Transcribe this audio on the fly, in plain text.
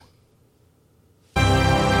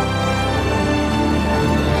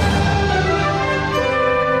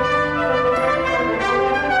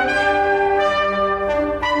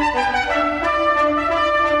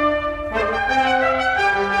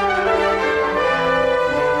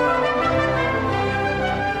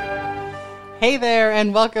Hey there,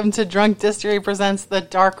 and welcome to Drunk Distory presents The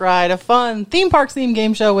Dark Ride, a fun theme parks themed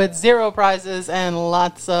game show with 0 prizes and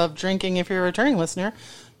lots of drinking if you're a returning listener.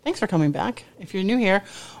 Thanks for coming back. If you're new here,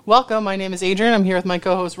 welcome. My name is Adrian. I'm here with my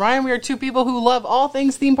co-host Ryan. We are two people who love all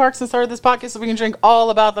things theme parks and started this podcast so we can drink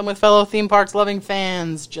all about them with fellow theme parks loving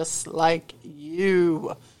fans just like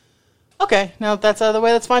you. Okay, now that that's out of the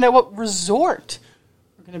way, let's find out what resort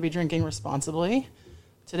we're going to be drinking responsibly.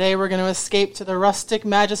 Today we're going to escape to the rustic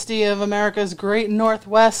majesty of America's great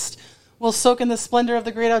Northwest. We'll soak in the splendor of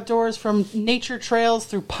the great outdoors, from nature trails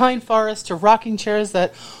through pine forests to rocking chairs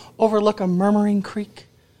that overlook a murmuring creek,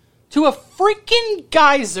 to a freaking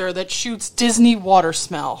geyser that shoots Disney water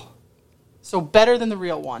smell. So better than the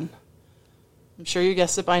real one. I'm sure you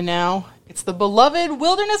guessed it by now. It's the beloved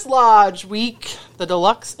Wilderness Lodge Week, the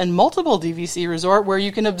deluxe and multiple DVC resort where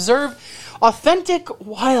you can observe authentic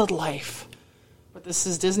wildlife. But this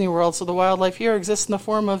is Disney World, so the wildlife here exists in the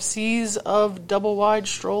form of seas of double-wide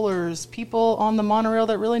strollers, people on the monorail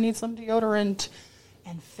that really need some deodorant,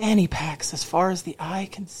 and fanny packs as far as the eye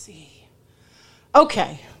can see.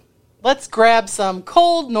 Okay, let's grab some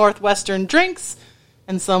cold Northwestern drinks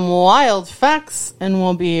and some wild facts, and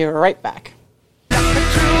we'll be right back.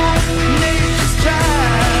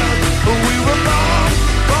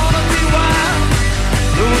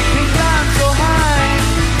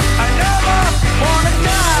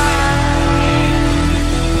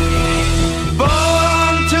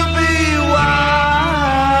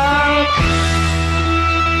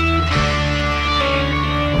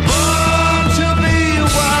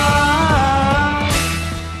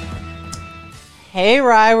 Hey,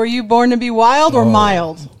 Rye, were you born to be wild or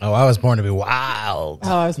mild? Oh, I was born to be wild.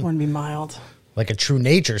 Oh, I was born to be mild. Like a true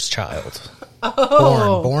nature's child.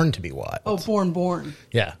 Oh. Born to be wild. Oh, born.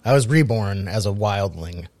 Yeah, I was reborn as a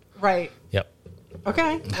wildling. Right. Yep.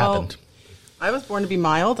 Okay. It happened. I was born to be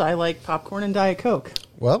mild. I like popcorn and Diet Coke.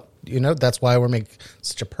 Well, you know, that's why we're making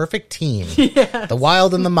such a perfect team. Yes. The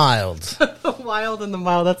wild and the mild. The wild and the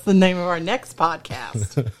mild. That's the name of our next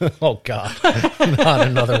podcast. Oh, God. Not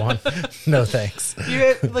another one. No, thanks.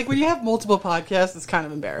 When you have multiple podcasts, it's kind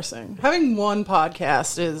of embarrassing. Having one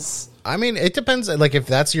podcast is... I mean, it depends. Like, if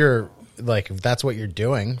that's if that's what you're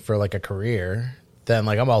doing for, like, a career, then,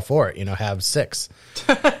 like, I'm all for it. You know, have 6.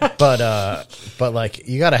 But like,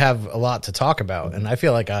 you got to have a lot to talk about, and I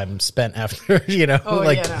feel like I'm spent after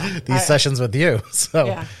these sessions with you. So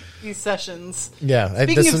yeah, these sessions. Yeah,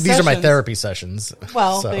 these are my therapy sessions.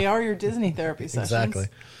 Well, they are your Disney therapy sessions.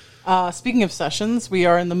 Exactly. Speaking of sessions, we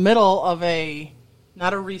are in the middle of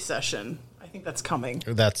not a recession. I think that's coming.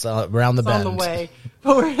 That's around the bend. On the way,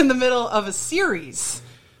 but we're in the middle of a series.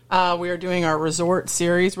 We are doing our resort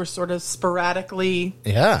series. We're sort of sporadically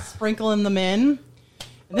sprinkling them in.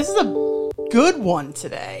 And this is a good one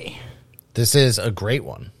today. This is a great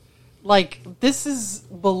one. Like, this is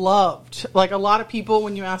beloved. Like, a lot of people,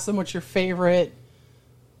 when you ask them what's your favorite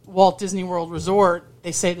Walt Disney World resort,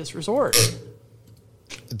 they say this resort.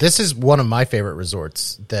 This is one of my favorite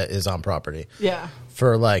resorts that is on property. Yeah.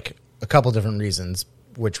 For, like, a couple different reasons,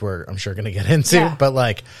 which we're, I'm sure, going to get into. Yeah. But,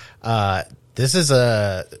 like, this is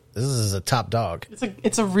a top dog.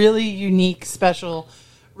 It's a really unique, special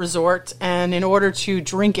resort, and in order to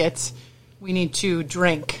drink it, we need to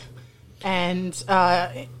drink. And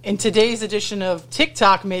in today's edition of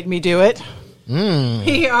TikTok Made Me Do It,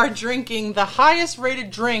 we are drinking the highest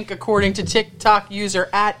rated drink according to TikTok user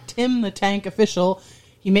 @TimTheTankOfficial.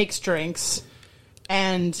 He makes drinks,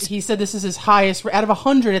 and he said this is his highest. Out of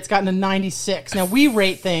 100, it's gotten a 96. Now, we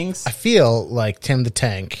rate things. I feel like Tim the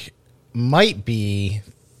Tank might be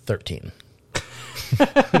 13.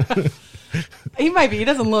 He might be. He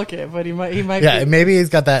doesn't look it, but he might. Yeah, be. Maybe he's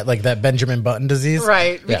got that Benjamin Button disease,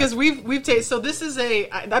 right? Because we've tasted. So this is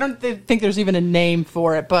I don't think there's even a name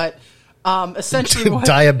for it, but essentially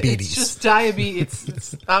diabetes. It's just diabetes.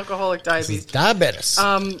 It's alcoholic diabetes. It's diabetes.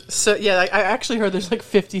 So yeah, I actually heard there's like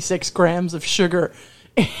 56 grams of sugar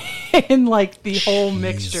in like the whole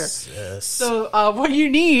mixture. So what you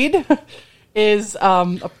need is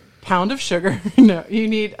a pound of sugar. No, you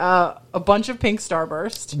need a bunch of pink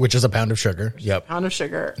Starburst, which is a pound of sugar. Yep, pound of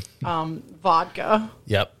sugar. Vodka.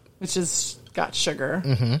 Yep, which has got sugar,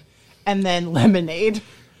 and then lemonade,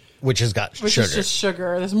 which has got sugar. Which is just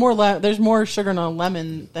sugar. There's more sugar in a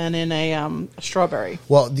lemon than in a strawberry.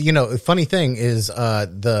 Well, you know, the funny thing is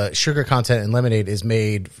the sugar content in lemonade is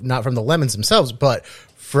made not from the lemons themselves, but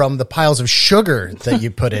from the piles of sugar that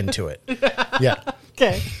you put into it. Yeah.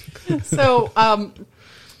 Okay. So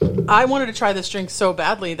I wanted to try this drink so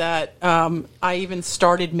badly that I even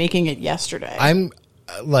started making it yesterday.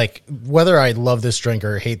 like whether I love this drink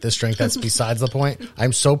or hate this drink, that's besides the point.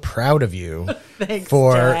 I'm so proud of you Thanks,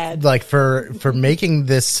 for Dad. like for making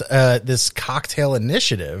this this cocktail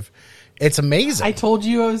initiative. It's amazing. I told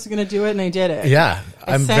you I was going to do it, and I did it. Yeah,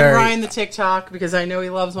 I sent Ryan the TikTok because I know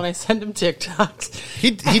he loves when I send him TikToks.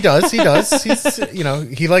 He does. He's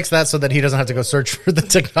he likes that so that he doesn't have to go search for the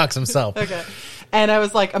TikToks himself. Okay. And I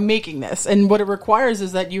was like, I'm making this, and what it requires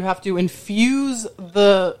is that you have to infuse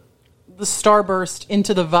the Starburst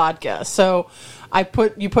into the vodka. So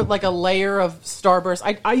you put like a layer of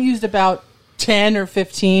Starburst. I used about 10 or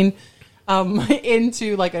 15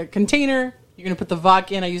 into like a container. You're going to put the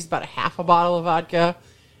vodka in. I used about a half a bottle of vodka.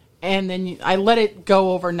 And then I let it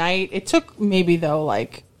go overnight. It took maybe, though,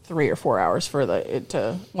 like 3 or 4 hours for it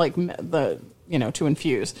to, like, to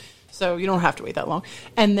infuse. So you don't have to wait that long.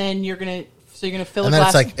 And then you're going to fill and a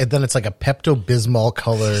glass. Then it's like a Pepto-Bismol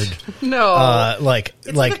colored. No. It's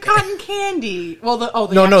like the cotton candy. Well, the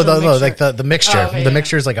no, like the mixture. Oh, okay, the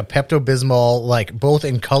mixture is like a Pepto-Bismol, like both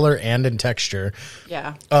in color and in texture.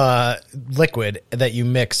 Yeah. Liquid that you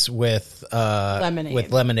mix with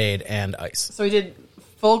lemonade and ice. So we did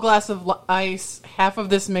full glass of ice, half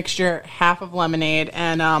of this mixture, half of lemonade,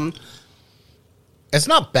 and it's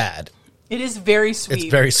not bad. it is very sweet. It's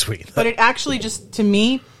very sweet. But it actually just, to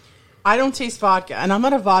me, I don't taste vodka, and I'm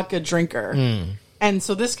not a vodka drinker. And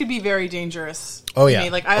so this could be very dangerous. Oh, to yeah. me.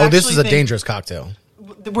 Like, This is a dangerous cocktail.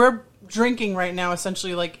 We're drinking right now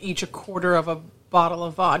essentially like each a quarter of a bottle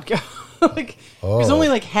of vodka. There's only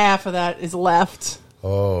like half of that is left.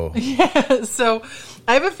 Oh. Yeah, so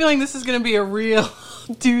I have a feeling this is going to be a real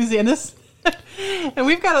doozy. And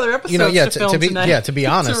we've got other episodes to film tonight. Yeah, to be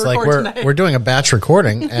honest, like we're doing a batch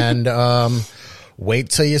recording, and wait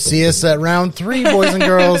till you see us at round 3, boys and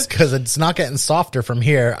girls, because it's not getting softer from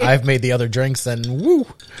here. I've made the other drinks, and woo.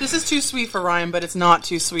 This is too sweet for Ryan, but it's not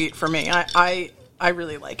too sweet for me. I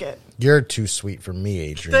really like it. You're too sweet for me,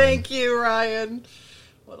 Adrian. Thank you, Ryan.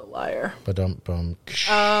 What a liar. Ba-dum-bum.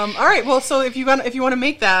 All right. Well, so if you want to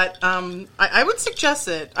make that, I would suggest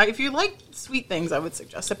it. If you like sweet things, I would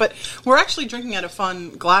suggest it. But we're actually drinking out of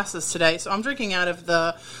fun glasses today. So I'm drinking out of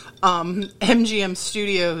the MGM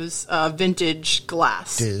Studios vintage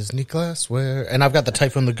glass. Disney glassware. And I've got the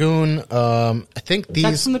Typhoon Lagoon. I think these...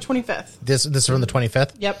 That's from the 25th. This is from the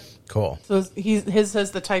 25th? Yep. Cool. So his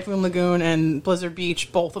has the Typhoon Lagoon and Blizzard Beach,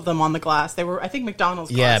 both of them on the glass. They were, I think,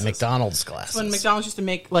 McDonald's glasses. Yeah, McDonald's glasses. When McDonald's used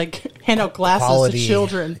to hand out glasses to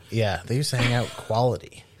children. Yeah, they used to hang out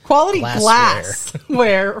quality. Quality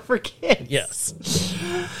glassware for kids. Yes.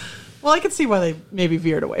 Well, I could see why they maybe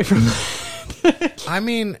veered away from that. I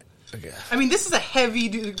mean, this is a heavy...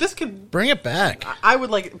 This could... Bring it back. I would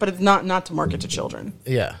like it, but it's not to market to children.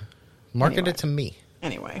 Yeah. Market it to me.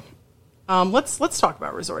 Anyway. Let's talk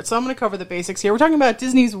about resorts. So I'm going to cover the basics here. We're talking about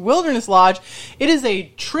Disney's Wilderness Lodge. It is a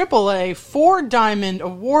AAA 4-diamond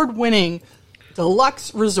award-winning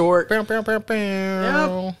deluxe resort. Bow, bow, bow,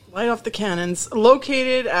 bow. Yep, light off the cannons.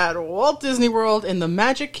 Located at Walt Disney World in the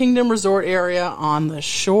Magic Kingdom Resort area on the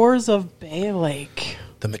shores of Bay Lake.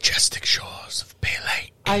 The majestic shores of Bay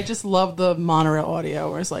Lake. I just love the monorail audio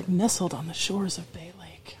where it's like, nestled on the shores of Bay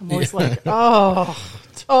Lake. I'm always like, oh...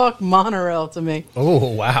 Talk monorail to me.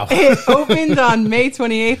 Oh, wow. It opened on May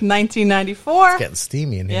 28th, 1994. It's getting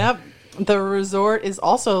steamy in here. Yep. The resort is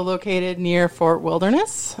also located near Fort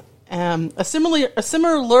Wilderness. A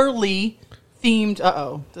similarly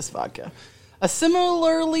themed... this vodka. A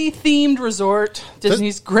similarly themed resort,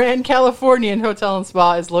 Disney's Grand Californian Hotel and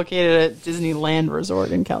Spa, is located at Disneyland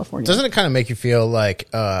Resort in California. Doesn't it kind of make you feel like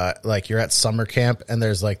you're at summer camp and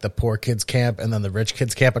there's like the poor kids camp and then the rich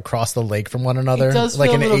kids camp across the lake from one another? It does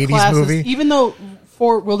like feel an a little 80s classes, movie? even though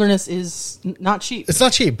Fort Wilderness is not cheap. It's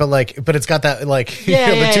not cheap, but it's got that the two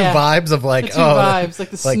vibes of like the two vibes, like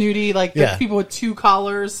the snooty, like the yeah. people with 2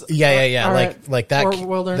 collars. Yeah. Like that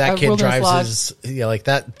that kid drives Lodge.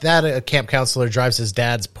 that camp counselor drives his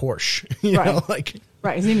dad's Porsche.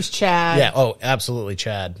 Right. His name is Chad. Yeah. Oh, absolutely,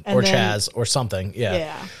 Chad or Chaz or something. Yeah.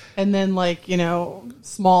 Yeah. And then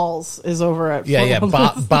Smalls is over at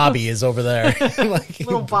Bobby is over there,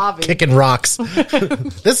 little Bobby kicking rocks.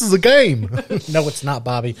 This is a game. No, it's not,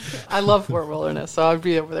 Bobby. I love Fort Wilderness, so I'd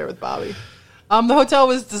be over there with Bobby. The hotel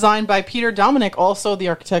was designed by Peter Dominic, also the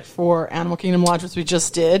architect for Animal Kingdom Lodge, which we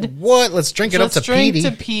just did. What? Let's drink it up to Petey.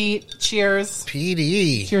 To Pete. Cheers.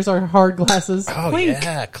 Petey. Cheers our hard glasses. Oh, clink.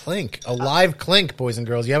 Yeah, clink. A live clink, boys and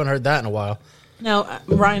girls. You haven't heard that in a while. Now,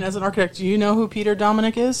 Ryan, as an architect, do you know who Peter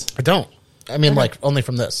Dominic is? I don't. I mean, only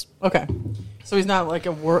from this. Okay. So he's not like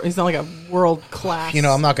a world class. You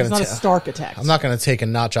know, I'm not going to. to. He's not a Starkitect. I'm not going to take a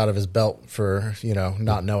notch out of his belt for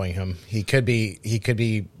not knowing him. He could be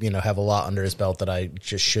have a lot under his belt that I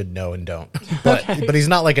just should know and don't. But but he's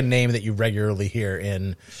not like a name that you regularly hear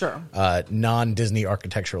in non-Disney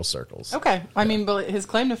architectural circles. Okay, I mean, but his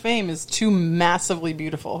claim to fame is 2 massively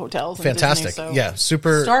beautiful hotels. In Fantastic, Disney, so yeah,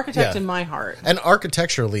 super Starkitect in my heart, and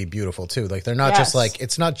architecturally beautiful too. Like they're not just like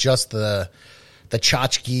it's not just the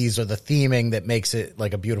tchotchkes or the theming that makes it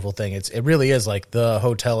like a beautiful thing. It really is like the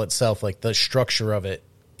hotel itself, like the structure of it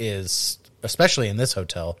is, especially in this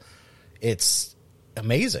hotel, it's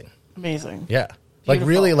amazing. Amazing. Yeah. Beautiful. Like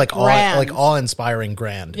really like grand. awe-inspiring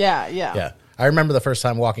grand. Yeah. I remember the first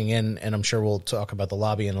time walking in, and I'm sure we'll talk about the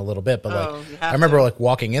lobby in a little bit, but I remember like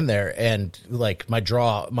walking in there and like my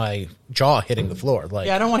jaw hitting the floor. Like,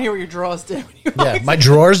 yeah, I don't want to hear what your drawers did. My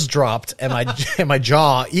drawers dropped and my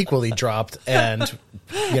jaw equally dropped, and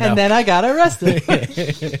and then I got arrested.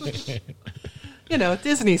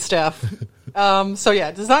 Disney stuff.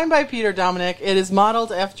 Designed by Peter Dominic, it is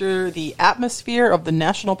modeled after the atmosphere of the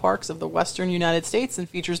national parks of the western United States and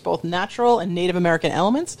features both natural and Native American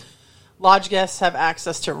elements. Lodge guests have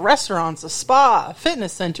access to restaurants, a spa, a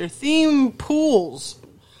fitness center, theme pools,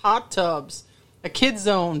 hot tubs, a kids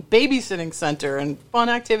zone, babysitting center, and fun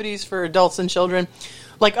activities for adults and children.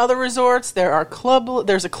 Like other resorts, there's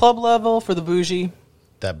a club level for the bougie.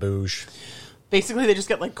 That bouge. Basically, they just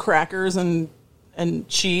get like crackers and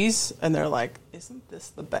cheese, and they're like, isn't this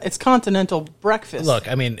the best? It's continental breakfast. Look,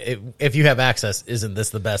 I mean, if you have access, isn't this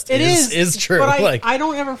the best? It is true. But I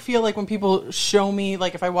don't ever feel like when people show me,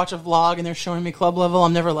 like if I watch a vlog and they're showing me club level,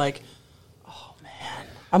 I'm never like, oh man.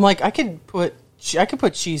 I'm like, I could put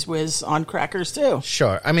cheese whiz on crackers too.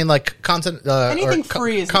 Sure. I mean, like anything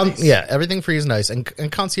free is nice. Yeah, everything free is nice,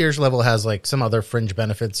 and concierge level has like some other fringe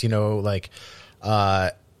benefits.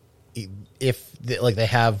 If they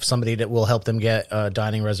have somebody that will help them get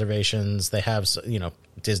dining reservations, they have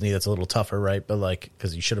Disney that's a little tougher, right? But like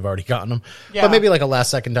because you should have already gotten them. Yeah. But maybe like a last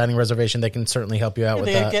second dining reservation, they can certainly help you out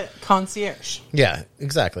with that. They get concierge. Yeah,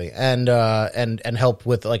 exactly, and help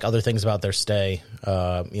with like other things about their stay.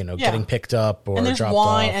 Getting picked up or and there's dropped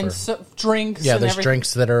wine off and drinks. Yeah, and there's everything.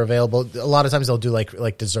 drinks that are available. A lot of times they'll do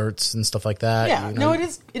like desserts and stuff like that. Yeah, no,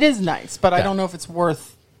 it is nice, but I don't know if it's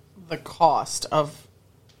worth the cost of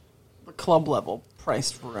the club level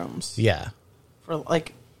priced rooms. Yeah, for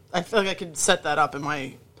like, I feel like I could set that up in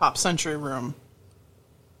my Pop Century room.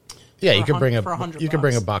 Yeah, you could bring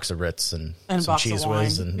 $100. a box of Ritz and some box cheese of wine.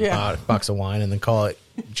 whiz and a box of wine, and then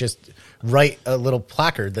write a little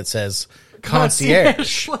placard that says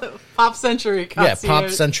concierge. Pop Century concierge. Yeah, Pop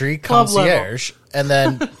Century concierge, and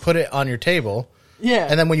then put it on your table. Yeah.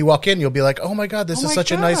 And then when you walk in, you'll be like, oh my God, this is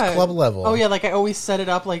such a nice club level. Oh, yeah, like I always set it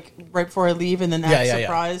up like right before I leave and then act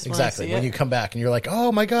surprised. Exactly. When you come back and you're like,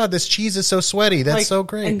 oh my God, this cheese is so sweaty. That's so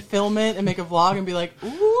great. And film it and make a vlog and be like,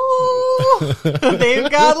 ooh, they've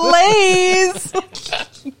got Lay's. All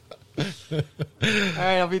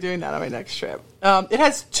right, I'll be doing that on my next trip. It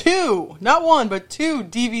has 2, not 1, but 2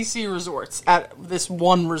 DVC resorts at this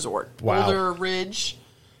one resort. Wow. Boulder Ridge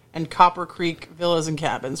and Copper Creek Villas and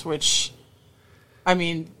Cabins, which... I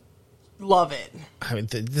mean, love it. I mean,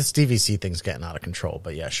 this DVC thing's getting out of control,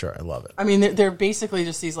 but yeah, sure, I love it. I mean, they're basically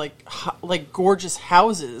just these like gorgeous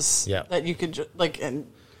houses that you could and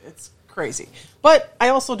it's crazy. But I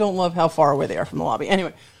also don't love how far away they are from the lobby.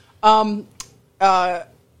 Anyway,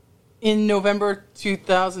 in November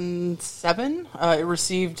 2007, it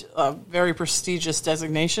received a very prestigious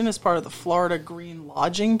designation as part of the Florida Green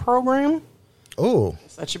Lodging Program. Oh,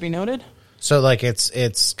 that should be noted. So like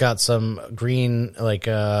it's got some green green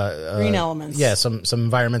elements. Yeah, some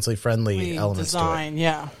environmentally friendly elements design, to it.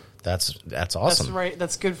 Yeah. That's awesome. That's right.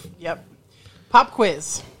 That's good. Yep. Pop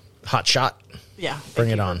quiz. Hot shot. Yeah. Bring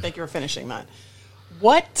it on. Thank you for finishing that.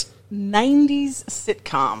 What 90s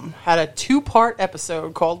sitcom had a 2-part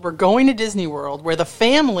episode called We're Going to Disney World where the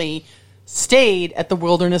family stayed at the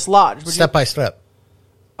Wilderness Lodge? Step by step.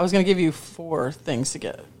 I was going to give you 4 things to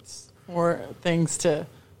get. 4 things to...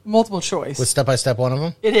 Multiple choice. Was Step by Step one of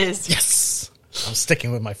them? It is. Yes. I'm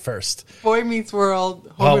sticking with my first. Boy Meets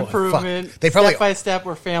World, Home Improvement, They probably, Step by Step,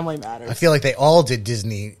 or Family Matters. I feel like they all did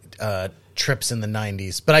Disney trips in the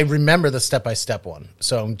 90s, but I remember the Step by Step one,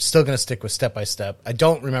 so I'm still going to stick with Step by Step. I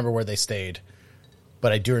don't remember where they stayed,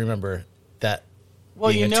 but I do remember that.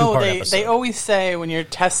 Well, they always say when you're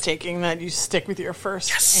test taking that you stick with your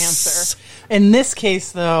first answer. In this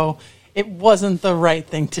case, though, it wasn't the right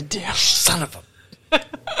thing to do. Son of a...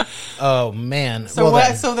 Oh man!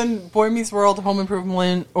 So So then, Boy Meets World, Home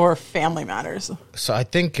Improvement, or Family Matters? So I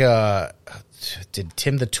think did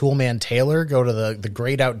Tim the Toolman Taylor go to the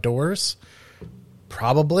great outdoors?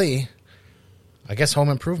 Probably. I guess Home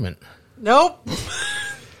Improvement. Nope.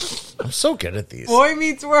 I'm so good at these. Boy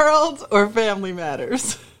Meets World or Family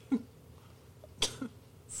Matters?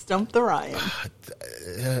 Stump the Ryan.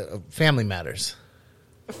 Family Matters.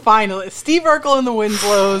 Finally, Steve Urkel and the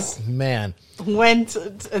Winslows Man, went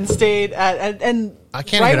and stayed at and I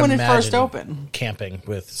can't right even when it imagine first opened. camping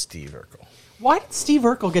with Steve Urkel. Why did Steve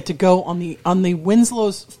Urkel get to go on the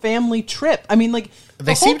Winslows family trip? I mean, like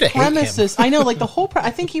They seem to hate him. I know, like the whole.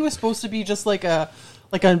 I think he was supposed to be just like a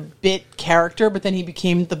bit character, but then he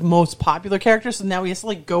became the most popular character. So now he has to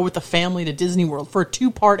like go with the family to Disney World for a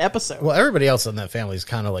 2-part episode. Well, everybody else in that family is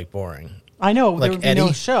kind of like boring. I know like there would be Eddie?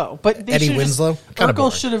 no show, but they Eddie should've Winslow? Just, Kinda Urkel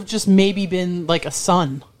boring. should have just maybe been like a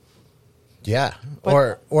son. Yeah,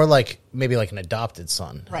 But- or like maybe like an adopted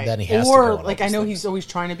son. Right. Then he has or to go on like all I these know things. he's always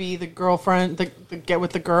trying to be the girlfriend, the get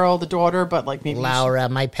with the girl, the daughter, but like maybe Laura,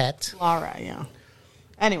 my pet. Laura, yeah.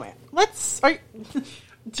 Anyway,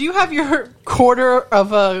 do you have your quarter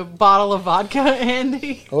of a bottle of vodka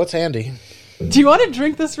handy? Oh, it's handy. Do you want to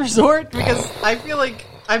drink this resort? Because I feel like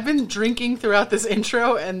I've been drinking throughout this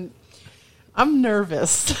intro and I'm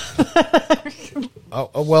nervous.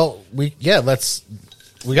 Oh well, we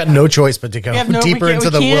got no choice but to go deeper into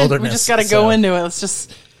the wilderness. We just got to go into it. Let's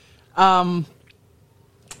just,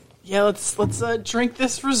 let's drink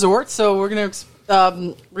this resort. So we're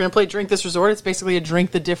gonna play Drink This Resort. It's basically a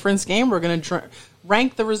drink the difference game. We're gonna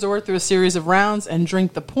rank the resort through a series of rounds and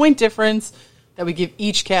drink the point difference that we give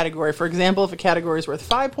each category. For example, if a category is worth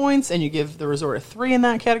 5 points and you give the resort a 3 in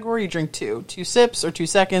that category, you drink 2 sips or 2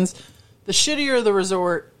 seconds. The shittier the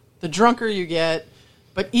resort, the drunker you get.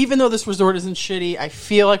 But even though this resort isn't shitty, I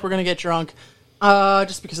feel like we're going to get drunk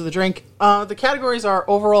just because of the drink. The categories are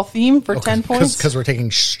overall theme for 10 points. Because we're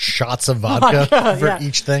taking shots of vodka for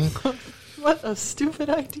each thing. What a stupid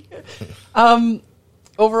idea.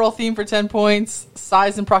 Overall theme for 10 points.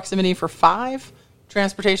 Size and proximity for 5.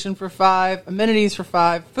 Transportation for 5. Amenities for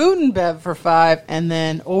 5. Food and bev for 5. And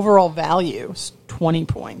then overall value, 20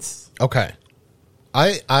 points. Okay.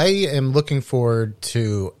 I am looking forward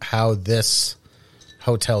to how this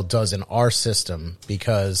hotel does in our system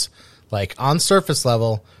because, like, on surface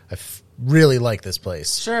level, I really like this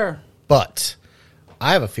place. Sure. But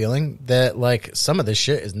I have a feeling that, like, some of this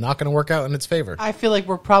shit is not going to work out in its favor. I feel like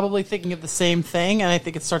we're probably thinking of the same thing, and I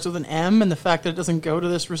think it starts with an M, and the fact that it doesn't go to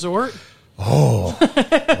this resort. Oh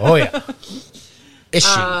yeah. Issue.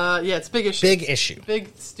 Yeah, it's a big issue. Big issue.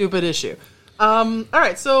 Big, stupid issue. All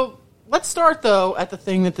right, so let's start, though, at the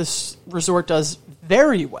thing that this resort does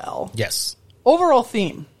very well. Yes. Overall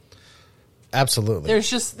theme. Absolutely. There's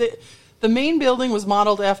just the main building was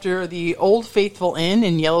modeled after the Old Faithful Inn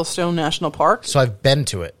in Yellowstone National Park. So I've been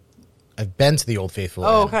to it. I've been to the Old Faithful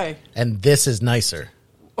Inn. Okay. And this is nicer.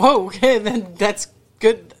 Oh, okay, then that's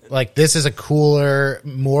good. Like, this is a cooler,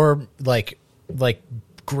 more like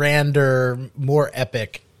grander, more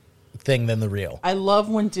epic thing than the real. I love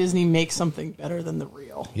when Disney makes something better than the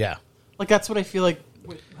real. Yeah. Like, that's what I feel like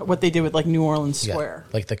what they did with, like, New Orleans Square.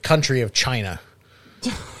 Like the country of China.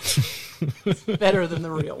 Better than the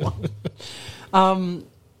real one.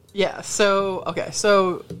 Yeah,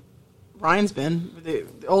 so Ryan's been with the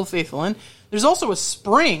Old Faithful Inn. There's also a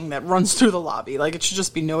spring that runs through the lobby. Like, it should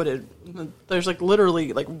just be noted. There's, like,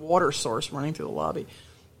 literally, like, water source running through the lobby.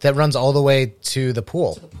 That runs all the way to the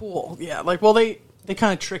pool. The pool, yeah. Like, well, they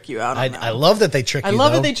kind of trick you out on that. I love that they trick you, I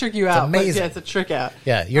love though. that they trick you out. It's amazing. But yeah, it's a trick out.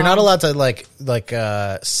 Yeah, you're not allowed to, like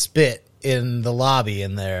spit in the lobby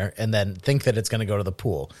in there and then think that it's going to go to the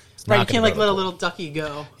pool. It's Right, not you gonna can't, go like, to the let a pool. little ducky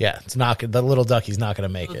go. Yeah, it's not. The little ducky's not going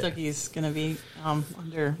to make Little it. ducky's going to be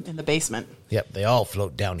under in the basement. Yep, they all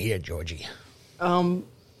float down here, Georgie.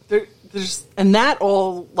 There's and that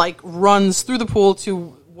all like runs through the pool to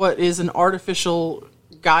what is an artificial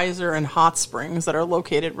geyser and hot springs that are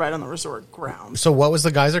located right on the resort grounds. So what was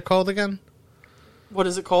the geyser called again? What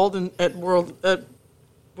is it called at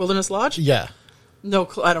Wilderness Lodge? Yeah. No,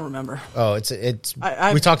 I don't remember. Oh, it's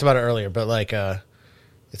we talked about it earlier, but like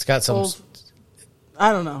it's got some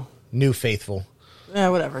I don't know. new faithful. Yeah,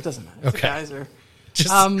 whatever. It doesn't matter. It's Okay. a geyser.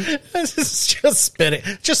 Just spitting,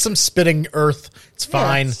 just some spitting earth. It's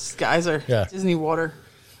fine. Yeah, it's geyser. Yeah. Disney water.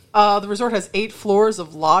 The resort has 8 floors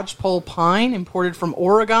of lodgepole pine imported from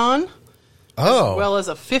Oregon. Oh, As well as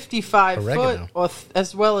a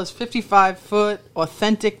 55-foot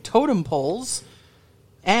authentic totem poles.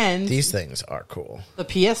 And these things are cool. the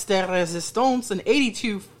pièce de résistance, an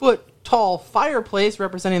 82-foot tall fireplace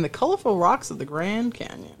representing the colorful rocks of the Grand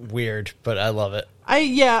Canyon. Weird, but I love it.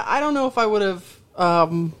 I don't know if I would have...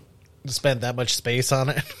 Spent that much space on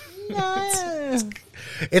it. Nah,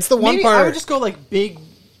 It's the one maybe part. I would just go like big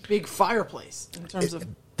fireplace in terms of...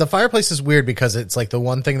 The fireplace is weird because it's like the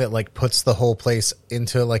one thing that like puts the whole place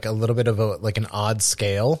into like a little bit of a like an odd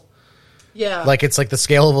scale. Yeah. Like it's like the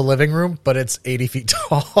scale of a living room, but it's 80 feet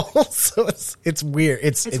tall. So it's weird.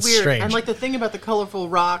 It's weird. Strange. And like the thing about the colorful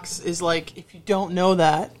rocks is like if you don't know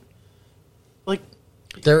that, like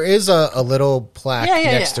there is a little plaque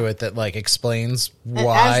next to it that like explains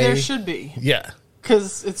why. As there should be. Yeah.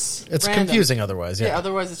 Because it's random. Confusing otherwise. Yeah.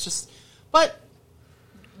 Otherwise it's just. But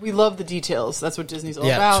we love the details. That's what Disney's all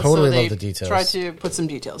about. Yeah, totally so love the details. Try to put some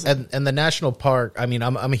details in. And the national park. I mean,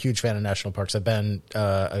 I'm a huge fan of national parks.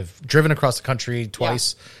 I've driven across the country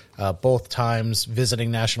twice, both times visiting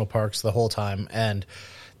national parks the whole time, and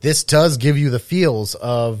this does give you the feels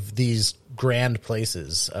of these grand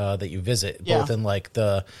places that you visit, both in like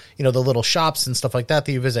the the little shops and stuff like that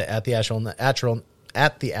you visit at the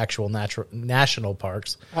actual national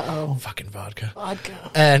parks. Fucking vodka.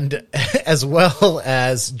 And as well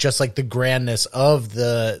as just like the grandness of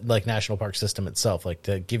the like national park system itself, like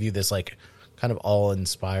to give you this like kind of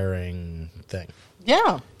all-inspiring thing.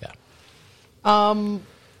 Yeah.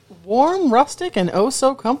 Warm, rustic, and oh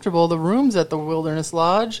so comfortable, the rooms at the Wilderness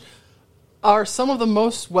Lodge are some of the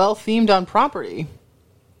most well-themed on property.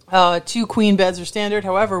 2 queen beds are standard.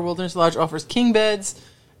 However, Wilderness Lodge offers king beds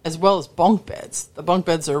as well as bunk beds. The bunk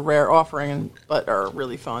beds are a rare offering, but are a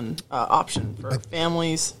really fun option for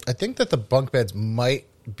families. I think that the bunk beds might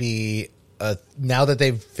be, now that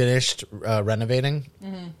they've finished renovating,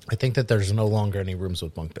 I think that there's no longer any rooms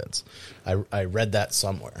with bunk beds. I read that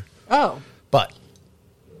somewhere. Oh. But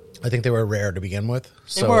I think they were rare to begin with.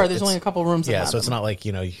 They were. There's only a couple rooms that Yeah, have so it's them. not like,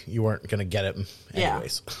 you weren't going to get it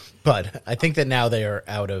anyways. Yeah. But I think that now they are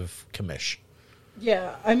out of commish.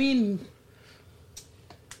 Yeah, I mean,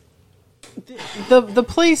 the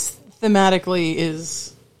place thematically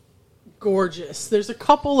is gorgeous. There's a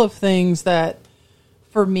couple of things that,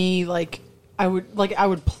 for me, I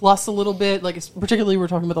would plus a little bit. Like, particularly we're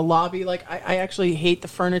talking about the lobby. Like, I actually hate the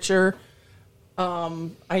furniture.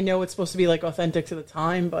 I know it's supposed to be like authentic to the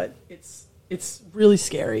time, but it's really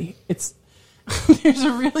scary. There's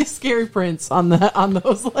a really scary prince on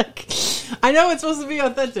those. Like, I know it's supposed to be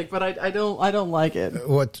authentic, but I don't like it.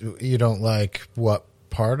 What you don't like? What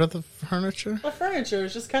part of the furniture? The furniture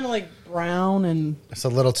is just kind of like brown and it's a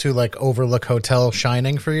little too like Overlook Hotel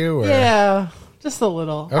Shining for you. Or? Yeah, just a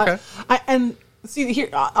little. Okay. And see here,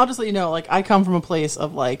 I'll just let you know. Like, I come from a place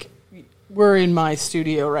of like, we're in my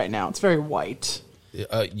studio right now. It's very white.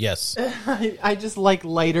 Yes. I just like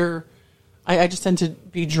lighter. I just tend to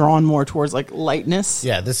be drawn more towards like lightness.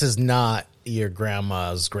 Yeah, this is not your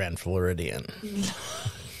grandma's Grand Floridian.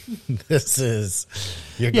 This is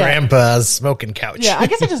your grandpa's smoking couch. Yeah, I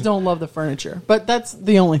guess I just don't love the furniture, but that's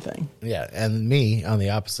the only thing. Yeah, and me on the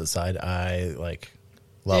opposite side, I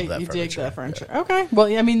love that you furniture. dig that furniture. Yeah. Okay, well,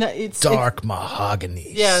 I mean, it's dark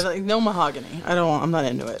mahogany. Yeah, like, no mahogany. I'm not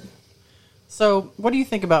into it. So, what do you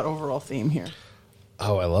think about overall theme here?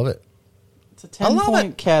 Oh, I love it. It's a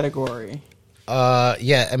 10-point category.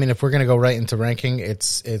 Yeah, I mean, if we're gonna go right into ranking,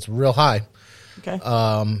 it's real high. Okay.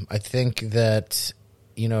 I think that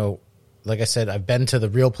like I said, I've been to the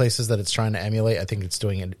real places that it's trying to emulate. I think it's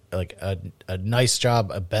doing a nice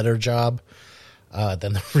job, a better job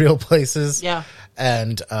than the real places. Yeah.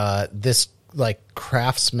 And this like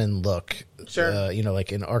craftsman look, sure.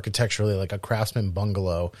 Like in architecturally, like a craftsman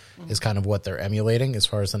bungalow is kind of what they're emulating as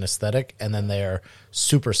far as an aesthetic, and then they're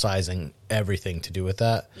supersizing everything to do with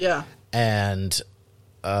that. Yeah. And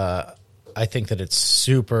I think that it's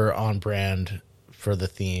super on brand for the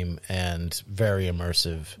theme and very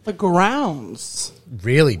immersive. The grounds.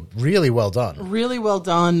 Really, really well done. Really well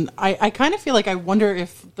done. I kind of feel like I wonder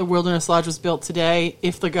if the Wilderness Lodge was built today,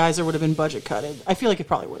 if the geyser would have been budget cutted. I feel like it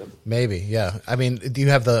probably would have. Maybe, yeah. I mean, you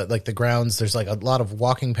have the grounds. There's like a lot of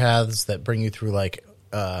walking paths that bring you through like,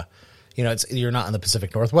 you're not in the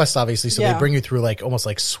Pacific Northwest, obviously, so they bring you through like almost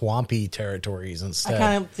like swampy territories instead. I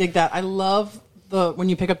kind of dig that. I love when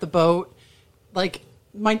you pick up the boat, like,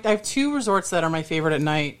 I have 2 resorts that are my favorite at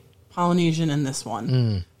night, Polynesian and this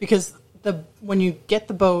one. Because when you get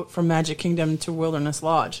the boat from Magic Kingdom to Wilderness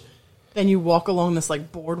Lodge, then you walk along this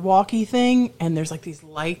like boardwalky thing, and there's like these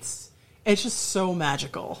lights. It's just so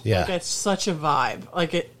magical. Yeah. Like, it's such a vibe.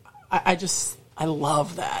 Like, I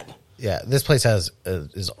love that. Yeah, this place is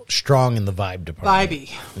strong in the vibe department.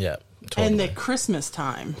 Vibey. Yeah. Totally. And at Christmas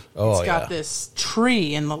time, it's got this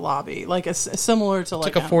tree in the lobby, like similar to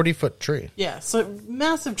like a 40-foot tree. Yeah, so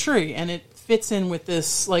massive tree, and it fits in with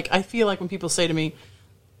this. Like, I feel like when people say to me,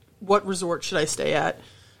 "What resort should I stay at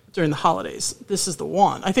during the holidays?" This is the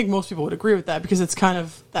one. I think most people would agree with that because it's kind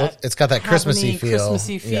of that. Well, it's got that Christmassy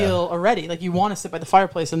feel already. Like, you want to sit by the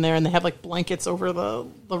fireplace in there, and they have like blankets over the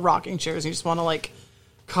rocking chairs. And you just want to like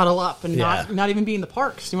cuddle up and Yeah. not even be in the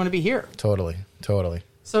parks. You want to be here. Totally.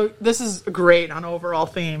 So this is great on overall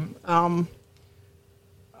theme. I'm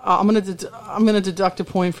gonna deduct a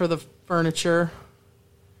point for the furniture.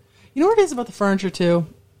 You know what it is about the furniture too?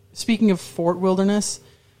 Speaking of Fort Wilderness,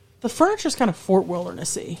 the furniture is kind of Fort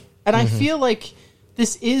Wildernessy, and I feel like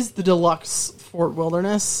this is the deluxe Fort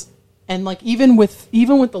Wilderness. And like even with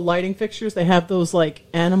the lighting fixtures, they have those like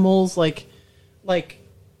animals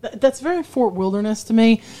that's very Fort Wilderness to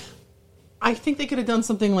me. I think they could have done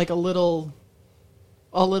something like a little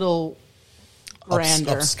grander.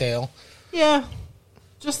 Upscale. Yeah.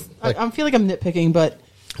 Just Like- I feel like I'm nitpicking, but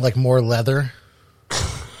Like more leather.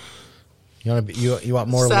 You want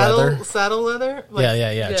more leather? saddle leather? Like,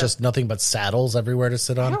 Yeah. Just nothing but saddles everywhere to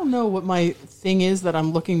sit I on. don't know what my thing is that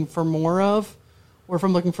I'm looking for more of, or if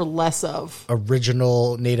I'm looking for less of.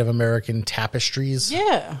 Original Native American tapestries.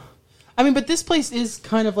 Yeah. I mean, but this place is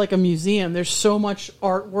kind of like a museum. There's so much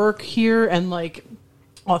artwork here and like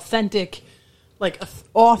authentic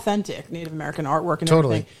Native American artwork and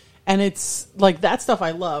Totally. everything. And it's like that stuff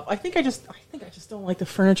I love. I think I just don't like the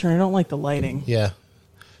furniture and I don't like the lighting. Yeah.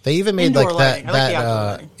 They even made Indoor like lighting. I like that the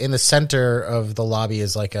outdoor lighting. in the center of the lobby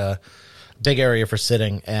is like a big area for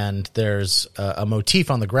sitting, and there's a motif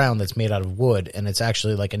on the ground that's made out of wood, and it's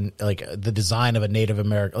actually like the design of a Native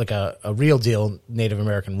American, like a real deal Native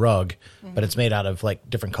American rug, but it's made out of like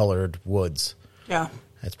different colored woods. Yeah.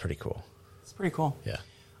 That's pretty cool. It's pretty cool. Yeah.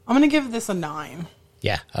 I'm going to give this a 9.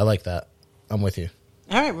 Yeah, I like that. I'm with you.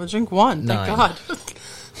 All right, we'll drink 1. Thank 9. God.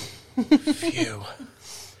 Phew.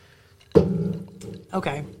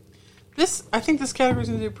 Okay. I think this category is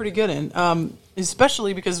going to do pretty good in,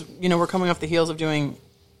 especially because, we're coming off the heels of doing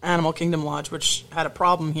Animal Kingdom Lodge, which had a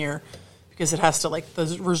problem here because it has to,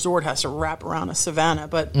 the resort has to wrap around a savanna.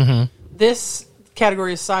 But this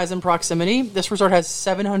category is size and proximity. This resort has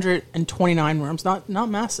 729 rooms, not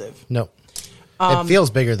massive. No. It feels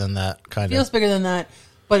bigger than that, kind of. Feels bigger than that,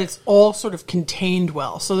 but it's all sort of contained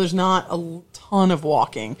well, so there's not a ton of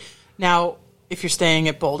walking. Now, if you're staying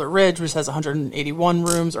at Boulder Ridge, which has 181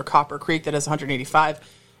 rooms, or Copper Creek that has 185,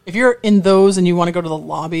 if you're in those and you want to go to the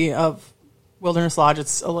lobby of Wilderness Lodge,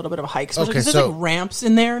 it's a little bit of a hike. Especially because there's like ramps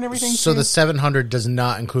in there and everything. So too. the 700 does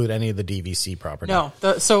not include any of the DVC property. No.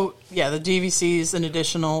 The DVC's an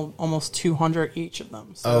additional almost 200 each of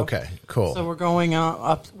them. So, Okay, cool. So we're going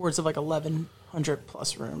upwards of 1,100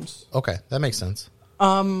 plus rooms. Okay, that makes sense.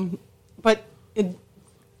 But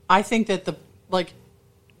I think that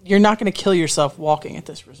you're not going to kill yourself walking at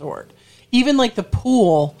this resort. Even the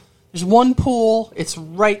pool, there's one pool, it's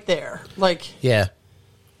right there. Yeah.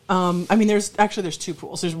 There's 2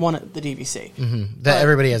 pools. There's one at the DVC. That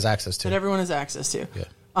everybody has access to. That everyone has access to. Yeah.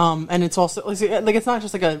 And it's also, it's not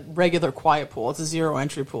just a regular quiet pool. It's a zero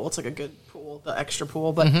entry pool. It's a good pool, the extra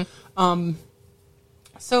pool. But,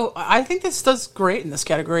 so I think this does great in this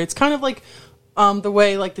category. It's kind of the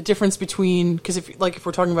way, the difference between, because if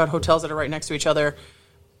we're talking about hotels that are right next to each other,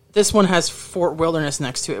 this one has Fort Wilderness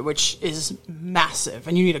next to it, which is massive,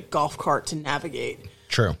 and you need a golf cart to navigate.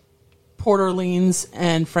 True. Port Orleans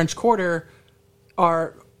and French Quarter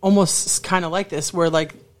are almost kind of like this, where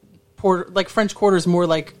French Quarter is more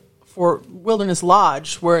like Fort Wilderness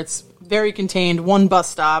Lodge, where it's very contained, one bus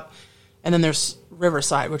stop, and then there's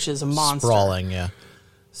Riverside, which is a monster. Sprawling, yeah.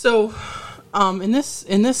 So, in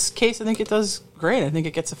this case, I think it does great. I think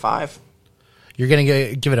it gets a 5. You're going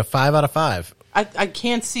to give it a 5 out of 5. I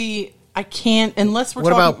can't unless we're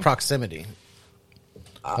What talking. about proximity?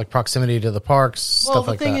 Proximity to the parks, stuff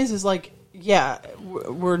like that. Well, the thing is it's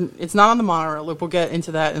not on the monorail loop. We'll get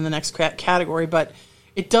into that in the next category, but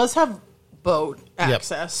it does have boat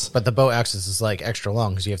access. But the boat access is extra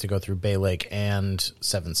long because you have to go through Bay Lake and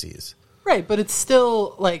Seven Seas. Right, but it's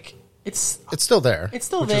still It's still there. It's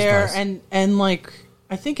still which is there, nice. and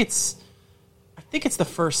I think it's the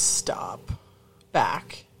first stop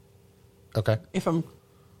back. Okay.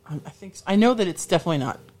 I know that it's definitely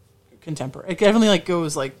not contemporary. It definitely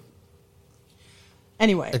goes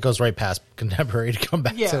anyway. It goes right past contemporary to come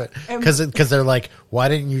back to it and- because they're like, why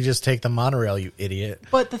didn't you just take the monorail, you idiot?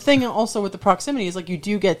 But the thing also with the proximity is you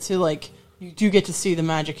do get to see the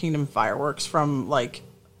Magic Kingdom fireworks from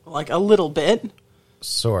a little bit.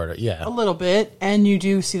 Sort of, yeah. A little bit, and you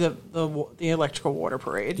do see the electrical water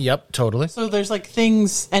parade. Yep, totally. So there's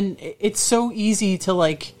things, and it's so easy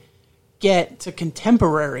to get to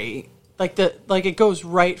contemporary. It goes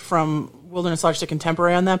right from Wilderness Lodge to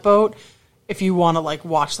contemporary on that boat. If you want to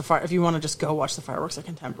watch if you want to just go watch the fireworks at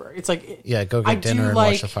contemporary, it's go get dinner and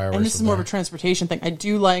watch the fireworks. And this is more of a transportation thing. I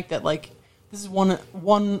do like that. This is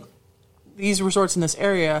one. These resorts in this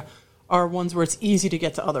area are ones where it's easy to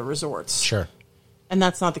get to other resorts. Sure. And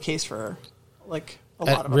that's not the case for a a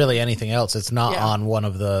lot of really anything else. It's not Yeah. on one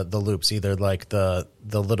of the loops either. Like the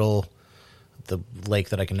lake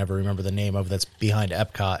that I can never remember the name of that's behind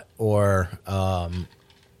Epcot, or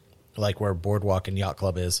like where Boardwalk and Yacht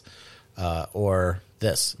Club is, or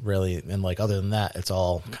this really. And like other than that, it's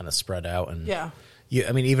all kind of spread out. And Yeah.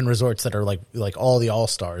 I mean, even resorts that are like all the all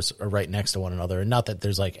stars are right next to one another. And not that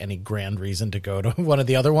there's like any grand reason to go to one of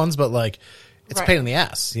the other ones, but like it's a pain in the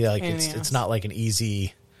ass. Yeah, like it's not like an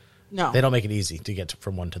easy. No, They don't make it easy to get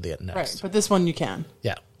from one to the next. right. But this one you can.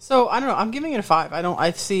 Yeah. So I don't know. I'm giving it a 5.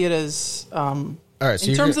 I see it as All right. So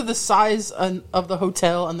in terms of the size of the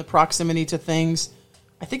hotel and the proximity to things.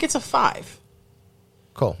 I think it's a 5.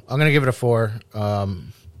 Cool. I'm gonna give it a 4.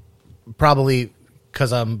 Probably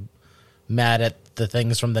because I'm mad at the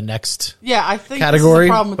things from the next. Yeah, I think category, this is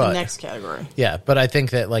a problem with but- the next category. Yeah, but I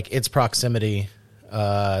think that like its proximity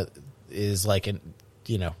is like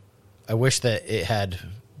I wish that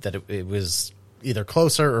it was either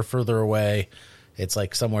closer or further away. It's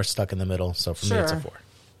like somewhere stuck in the middle. So for me, it's a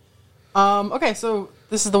 4. Okay, so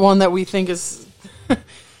this is the one that we think is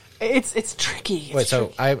it's tricky. It's Wait, so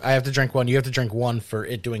tricky. I have to drink one. You have to drink one for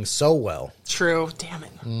it doing so well. True. Damn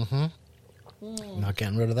it. I'm not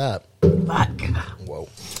getting rid of that. Fuck. Whoa,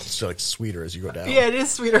 it's like sweeter as you go down. Yeah, it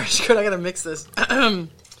is sweeter. Good, I gotta mix this. All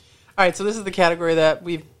right, so this is the category that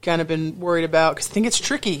we've kind of been worried about because I think it's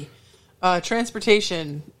tricky.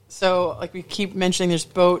 Transportation. So, like we keep mentioning, there's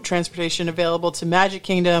boat transportation available to Magic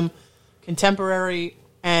Kingdom, Contemporary,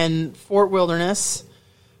 and Fort Wilderness.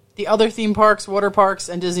 The other theme parks, water parks,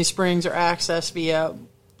 and Disney Springs are accessed via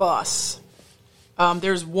bus.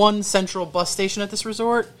 There's one central bus station at this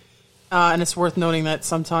resort, and it's worth noting that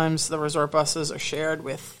sometimes the resort buses are shared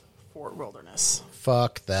with Fort Wilderness.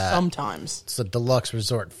 Fuck that. Sometimes. It's a deluxe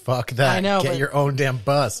resort. Fuck that. I know, Get but- your own damn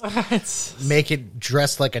bus. It's Make it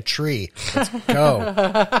dressed like a tree. Let's go.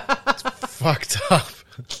 It's fucked up.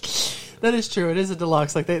 that is true. It is a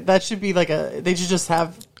deluxe. Like that should be like they should just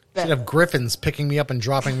have that. Should have griffins picking me up and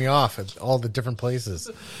dropping me off at all the different places.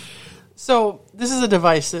 So this is a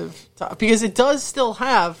divisive topic because it does still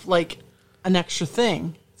have like an extra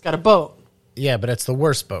thing. It's got a boat. Yeah, but it's the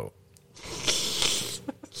worst boat.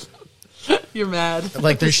 You're mad.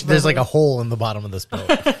 Like there's like a hole in the bottom of this boat.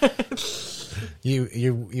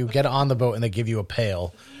 You get on the boat and they give you a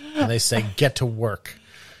pail and they say get to work.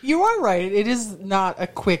 You are right. It is not a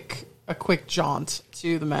quick jaunt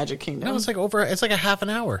to the Magic Kingdom. No, it's like a half an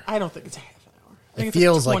hour. I don't think it's a half an hour. I think It it's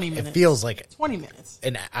feels like like 20 minutes. it feels like 20 minutes.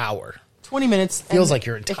 an hour. 20 minutes. Feels and like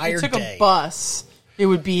your entire if you took day. a bus, it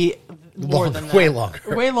would be more than that. Way longer.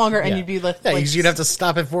 Way longer, and Yeah. you'd be left. Yeah, like, you'd have to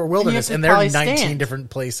stop at Fort Wilderness, to and there are probably 19 stand. different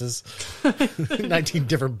places, 19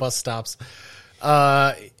 different bus stops.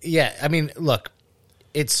 Yeah, I mean, look,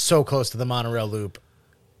 it's so close to the monorail loop.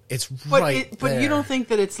 It's right But there. you don't think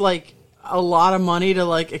that it's like a lot of money to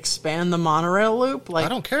like expand the monorail loop? Like, I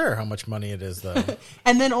don't care how much money it is, though.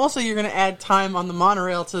 and then also you're going to add time on the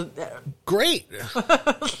monorail to. Great.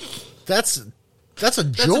 That's a That's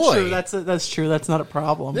joy. true. That's true. That's not a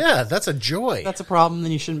problem. Yeah, that's a joy. That's a problem.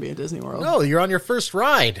 Then you shouldn't be at Disney World. No, you're on your first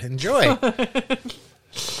ride. Enjoy.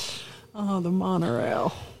 Oh, the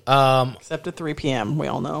monorail. Except at 3 p.m. We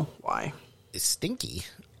all know why. It's stinky.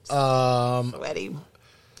 Sweaty.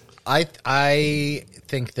 I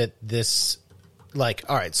think that this, like,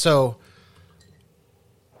 all right, so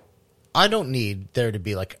I don't need there to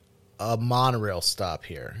be like a monorail stop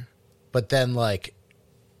here, but then like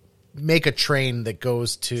make a train that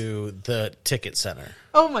goes to the ticket center.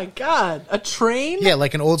 Oh my God! A train? Yeah,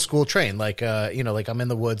 like an old school train, like like I'm in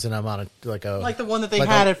the woods and I'm on Like the one that they like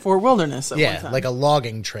had a- at Fort Wilderness. At one yeah, time. like a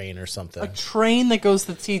logging train or something. a train that goes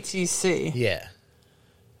to TTC. Yeah.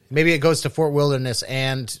 Maybe it goes to Fort Wilderness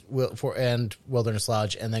and Wilderness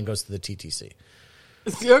Lodge, and then goes to the TTC.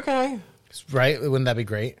 Okay. Right? Wouldn't that be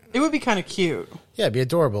great? It would be kind of cute. Yeah, it'd be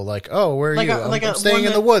adorable. Like, oh, where are Like you? a I'm staying one in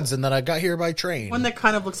that- the woods, and then I got here by train. One that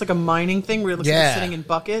kind of looks like a mining thing, where it looks like Yeah. you're sitting in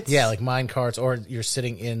buckets. Yeah, like mine carts, or you're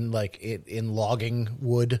sitting in like in logging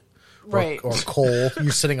wood, or, Right. or coal.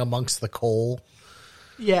 You're sitting amongst the coal.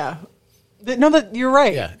 Yeah. No, that you're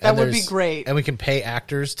right. Yeah, That and would be there's- great. And we can pay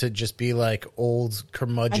actors to just be like old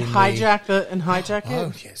curmudgeon. And hijack it.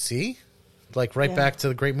 Oh, yeah, see, like right Yeah. back to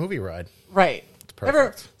the Great Movie Ride. Right. perfect.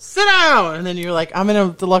 Ever sit down, and then you're like, I'm in a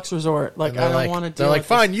deluxe resort. Like I don't want to do. They're like,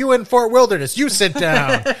 fine, you in Fort Wilderness, you sit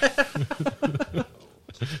down.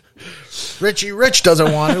 Richie Rich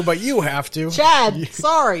doesn't want to, but you have to. Chad,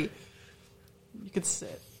 sorry. You could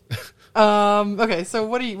sit. Okay, so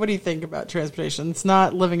what do you think about transportation? It's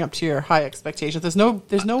not living up to your high expectations. There's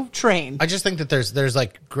no train. I just think that there's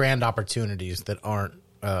like grand opportunities that aren't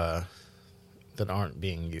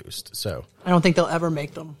being used. So I don't think they'll ever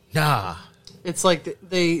make them. nah, It's like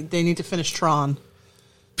they need to finish Tron.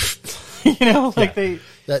 You know, like no,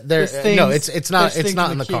 it's not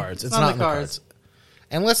in the cards. It's not in the cards.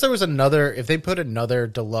 Unless there was another, if they put another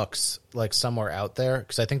deluxe like somewhere out there,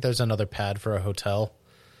 because I think there's another pad for a hotel,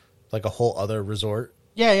 like a whole other resort.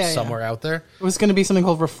 Somewhere out there. It was going to be something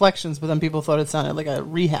called Reflections, but then people thought it sounded like a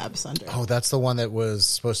rehab center. Oh, that's the one that was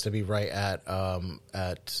supposed to be right at River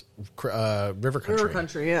Country. River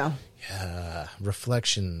Country, yeah. Yeah,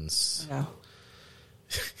 Reflections. Yeah.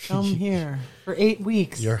 Come here for 8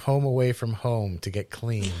 weeks. You're home away from home to get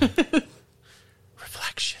clean.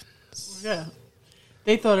 Reflections. Yeah.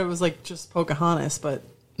 They thought it was like just Pocahontas, but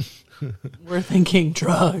we're thinking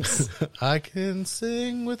drugs. I can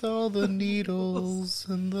sing with all the needles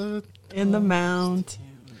in the mountain.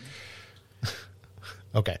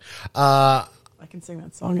 Okay. I can sing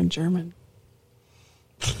that song in German.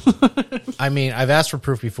 I mean, I've asked for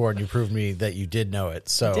proof before, and you proved me that you did know it.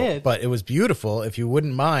 So, I did. But it was beautiful. If you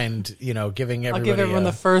wouldn't mind, giving everybody. I'll give everyone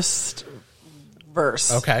the first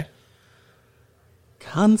verse. Okay.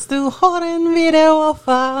 Kannst du hören, wie der Waffe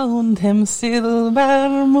und dem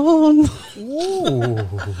Silbermond? Ooh.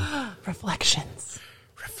 Reflections.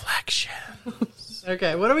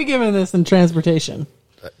 Okay, what are we giving this in transportation?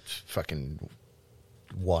 Fucking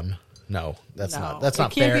 1. No, that's No, not. That's it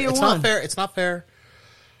not can't fair. be a It's 1. not fair. It's not fair.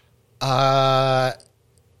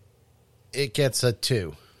 It gets a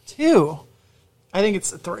 2. 2. I think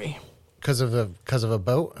it's a 3. Because of a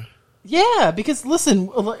boat. Yeah, because listen,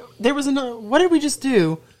 there was another. What did we just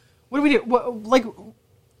do? What did we do?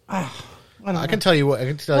 I don't know. I can tell you what. I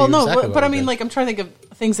can tell Well, you. no, exactly but what I we mean, did. like, I'm trying to think of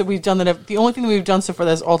things that we've done that have. The only thing that we've done so far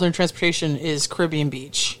that's alternate transportation is Caribbean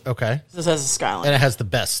Beach. Okay. This has a skyline, And it has the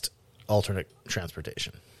best alternate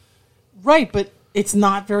transportation. right? But it's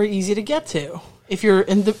not very easy to get to if you're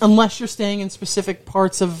unless you're staying in specific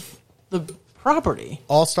parts of the property.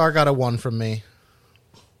 All Star got a 1 from me,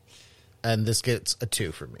 and this gets a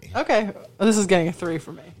 2 from me. Okay, this is getting a 3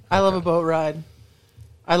 for me. I love a boat ride.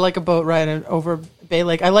 I like a boat ride over Bay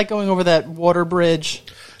Lake. I like going over that water bridge.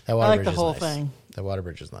 That water I like bridge the is whole nice. thing. That water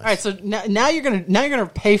bridge is nice. All right, so now you're gonna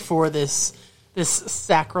pay for this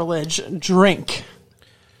sacrilege drink.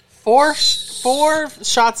 Four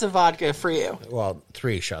shots of vodka for you. Well,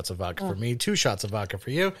 3 shots of vodka for me, 2 shots of vodka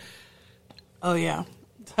for you. Oh yeah,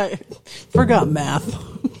 I forgot math.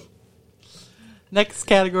 Next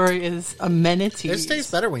category is amenities. It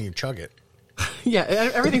tastes better when you chug it. Yeah,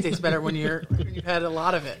 everything tastes better when you've had a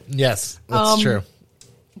lot of it. Yes, that's true.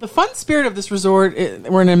 The fun spirit of this resort,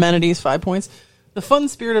 we're in amenities, 5 points. The fun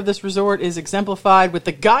spirit of this resort is exemplified with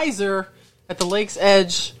the geyser at the lake's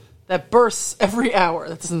edge that bursts every hour.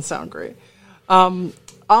 That doesn't sound great. An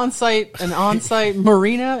on-site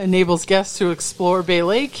marina enables guests to explore Bay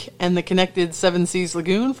Lake and the connected Seven Seas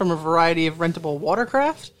Lagoon from a variety of rentable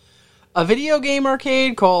watercraft. A video game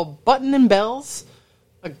arcade called Button and Bells.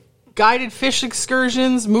 Guided fish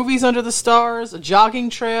excursions, movies under the stars, a jogging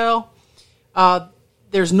trail.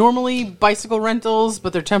 There's normally bicycle rentals,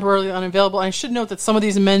 but they're temporarily unavailable. And I should note that some of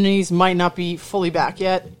these amenities might not be fully back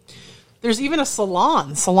yet. There's even a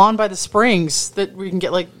salon by the springs, that where you can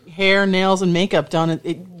get like hair, nails, and makeup done.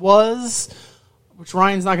 It was, which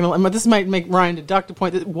Ryan's not going to, but this might make Ryan deduct a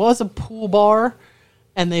point, that it was a pool bar,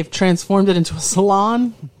 and they've transformed it into a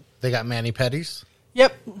salon. They got mani-pedis?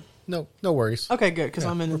 Yep. No worries. Okay, good, because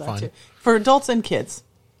I'm into we're that fine. too. For adults and kids.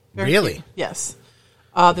 Very Really? cute. Yes.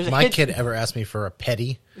 There's My kid ever asked me for a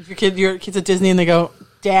petty? If your kid's at Disney and they go,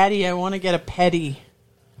 "Daddy, I want to get a petty,"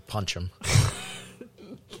 Punch him.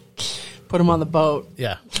 put him on the boat.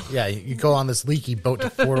 Yeah. You go on this leaky boat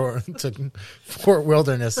to Fort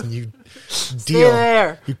Wilderness, and you deal.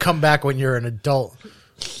 there. You come back when you're an adult.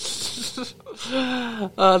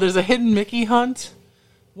 There's a hidden Mickey hunt.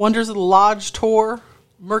 Wonders of the Lodge tour.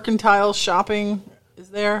 Mercantile shopping is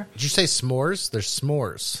there. Did you say s'mores? There's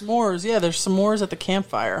s'mores. S'mores, yeah, there's s'mores at the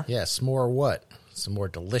campfire. Yeah, s'more what? Some more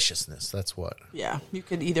deliciousness. That's what. Yeah, you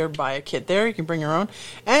could either buy a kit there, you can bring your own.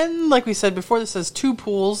 And like we said before, this has 2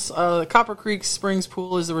 pools. The Copper Creek Springs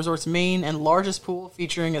pool is the resort's main and largest pool,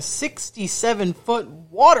 featuring a 67-foot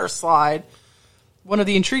water slide. One of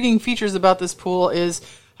the intriguing features about this pool is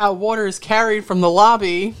how water is carried from the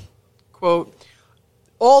lobby, quote,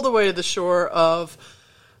 all the way to the shore of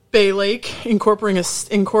Bay Lake,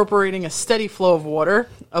 incorporating a steady flow of water.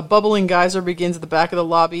 A bubbling geyser begins at the back of the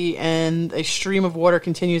lobby, and a stream of water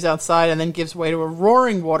continues outside and then gives way to a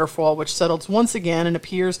roaring waterfall, which settles once again and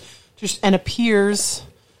appears to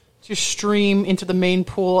stream into the main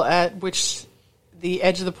pool, at which the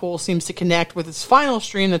edge of the pool seems to connect with its final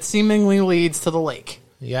stream that seemingly leads to the lake.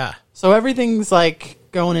 Yeah. So everything's like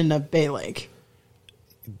going into Bay Lake.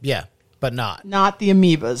 Yeah. But not. Not the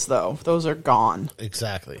amoebas, though. Those are gone.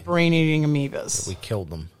 Exactly. Brain-eating amoebas. We killed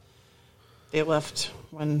them. They left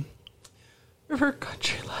when River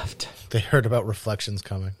Country left. They heard about reflections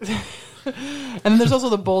coming. And then there's also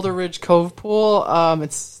the Boulder Ridge Cove pool.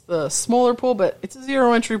 It's the smaller pool, but it's a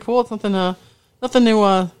zero entry pool. It's nothing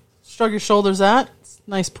to shrug your shoulders at. It's a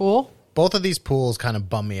nice pool. Both of these pools kind of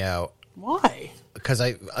bum me out. Why? Because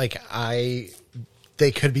they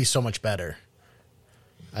could be so much better.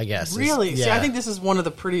 I guess. Really? Yeah. See, I think this is one of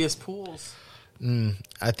the prettiest pools.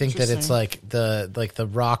 I think that it's like the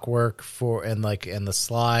rock work and the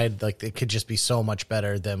slide, like it could just be so much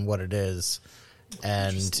better than what it is.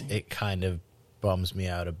 And it kind of bums me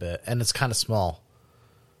out a bit. And it's kind of small.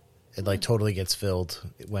 It like totally gets filled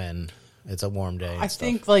when it's a warm day. I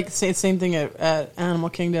think like same thing at Animal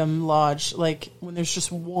Kingdom Lodge, like when there's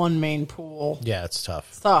just one main pool. Yeah, it's tough.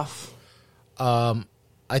 It's tough.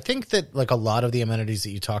 I think that like a lot of the amenities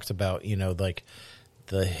that you talked about, like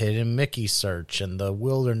the hidden Mickey search and the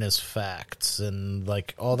wilderness facts and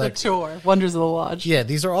like all that. The tour, Wonders of the Lodge. Yeah,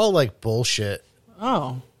 these are all like bullshit.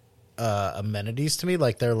 Oh. Amenities to me,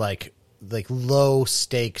 like they're like low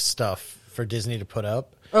stake stuff for Disney to put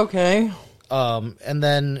up. Okay. And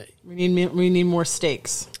then we need more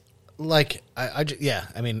stakes. Like I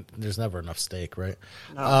mean, there's never enough steak, right?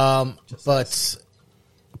 No,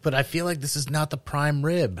 but I feel like this is not the prime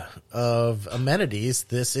rib of amenities.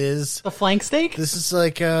 This is the flank steak. This is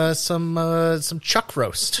like some chuck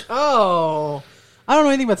roast. Oh, I don't know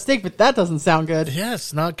anything about steak, but that doesn't sound good. Yeah,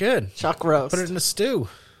 it's not good. Chuck roast. Put it in a stew.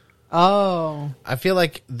 Oh, I feel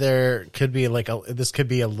like there could be this could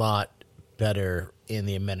be a lot better in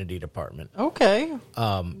the amenity department. Okay.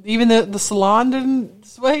 Even the salon didn't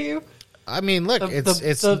sway you. I mean, look,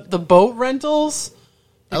 it's the boat rentals.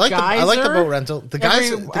 I like the boat rental. The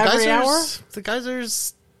every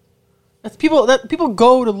geysers. That's people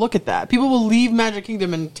go to look at that. People will leave Magic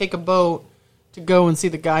Kingdom and take a boat to go and see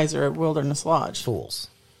the geyser at Wilderness Lodge. Fools.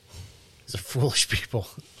 These are foolish people.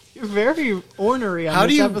 You're very ornery on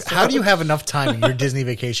this episode. How do you have enough time in your Disney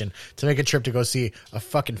vacation to make a trip to go see a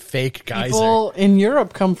fucking fake geyser? People in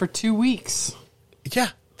Europe come for 2 weeks. Yeah,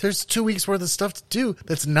 there's 2 weeks worth of stuff to do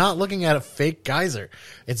that's not looking at a fake geyser.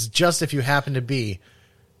 It's just if you happen to be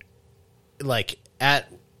like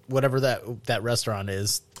at whatever that restaurant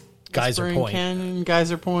is, Geyser Spring Point. Canyon,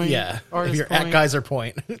 Geyser Point. Yeah, Artist if you're Point. at Geyser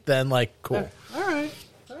Point, then like cool. All right.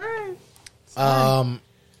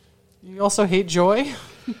 You also hate joy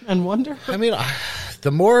and wonder. I mean,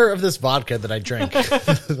 the more of this vodka that I drink,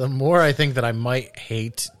 the more I think that I might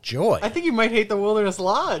hate joy. I think you might hate the Wilderness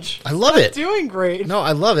Lodge. I love it. It's doing great. No,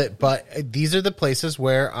 I love it, but these are the places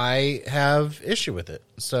where I have issue with it.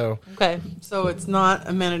 So okay, so it's not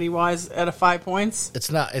amenity wise at a 5 points. It's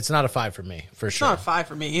not a 5 for me for sure. It's not a 5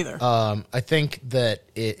 for me either. I think that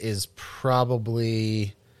it is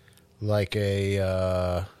probably like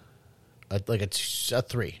a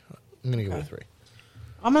 3. I'm gonna give it a 3.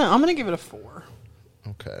 I'm gonna give it a 4.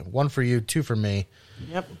 Okay, 1 for you, 2 for me.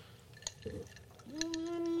 Yep.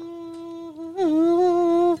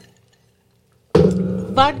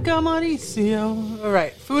 Vodka Mauricio. All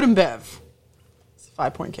right, food and bev. It's a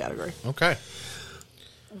 5-point category. Okay.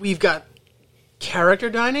 We've got character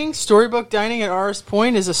dining. Storybook dining at Artist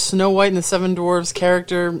Point is a Snow White and the Seven Dwarfs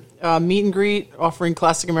character meet and greet offering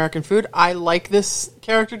classic American food. I like this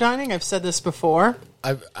character dining. I've said this before.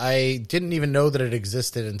 I didn't even know that it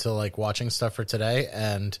existed until like watching stuff for today,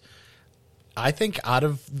 and I think out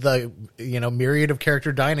of the myriad of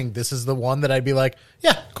character dining, this is the one that I'd be like,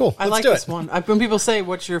 yeah, cool. I like this one. When people say,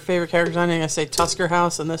 "What's your favorite character dining?" I say Tusker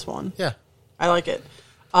House and this one. Yeah, I like it.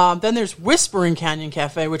 Then there's Whispering Canyon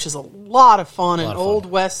Cafe, which is a lot of fun, an Old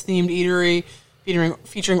West themed eatery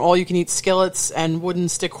featuring all you can eat skillets and wooden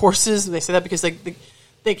stick horses. They say that because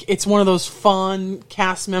it's one of those fun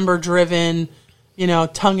cast member driven.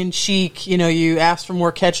 Tongue in cheek. You ask for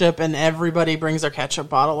more ketchup, and everybody brings their ketchup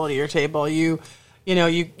bottle to your table. You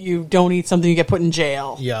don't eat something, you get put in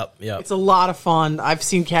jail. Yep. It's a lot of fun. I've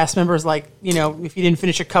seen cast members if you didn't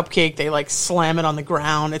finish a cupcake, they slam it on the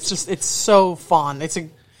ground. It's so fun.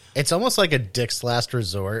 It's almost like a Dick's Last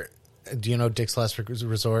Resort. Do you know Dick's Last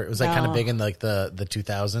Resort? It was kind of big in the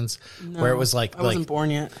 2000s, where it was I wasn't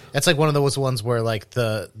born yet. It's like one of those ones where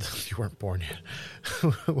you weren't born yet.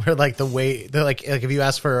 Where if you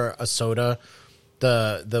ask for a soda,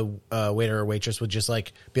 the waiter or waitress would just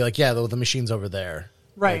be like, yeah, the machine's over there.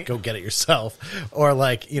 Right. Go get it yourself. Or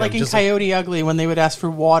in just Coyote Ugly when they would ask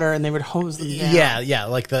for water and they would hose them down. Yeah.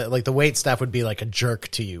 Like the wait staff would be like a jerk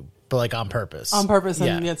to you. But on purpose. On purpose,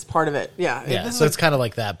 and it's part of it. Yeah. Yeah. So it's kind of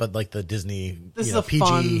like that, but the Disney this is a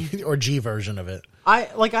PG fun, or G version of it. I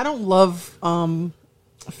don't love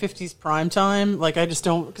 50s prime time. Like, I just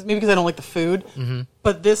don't, because I don't like the food. Mm-hmm.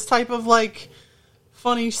 But this type of, like,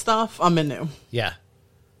 funny stuff, I'm into. Yeah.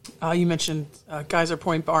 You mentioned Geyser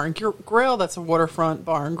Point Bar and Grill. That's a waterfront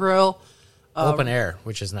bar and grill. Open air,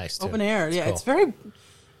 which is nice, too. Open air, yeah. Cool.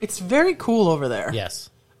 It's very cool over there. Yes.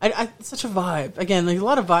 It's such a vibe. Again, there's a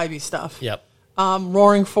lot of vibey stuff. Yep.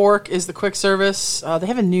 Roaring Fork is the quick service. They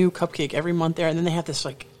have a new cupcake every month there, and then they have this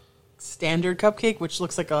like standard cupcake, which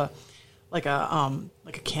looks like a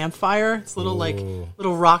campfire. It's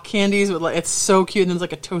little rock candies with it's so cute, and there's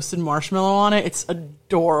like a toasted marshmallow on it. It's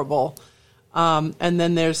adorable. And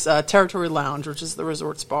then there's Territory Lounge, which is the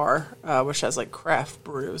resort's bar, which has like craft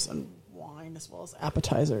brews and wine as well as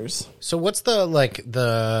appetizers. So what's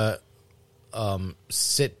the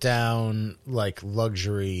sit down like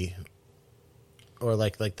luxury or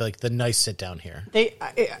like the nice sit down here?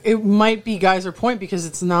 It might be Geyser Point because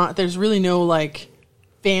it's not. There's really no like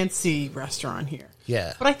fancy restaurant here.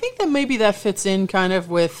 Yeah, but I think that maybe that fits in kind of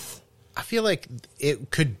with. I feel like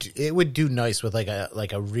it would do nice with like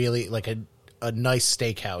a really like a nice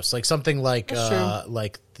steakhouse, like something like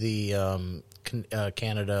the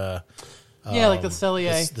Canada. Yeah, like the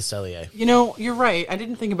Cellier. The Cellier. You know, you're right. I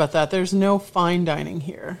didn't think about that. There's no fine dining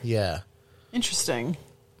here. Yeah. Interesting.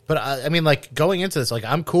 But I mean, like going into this, like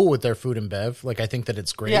I'm cool with their food and bev. Like I think that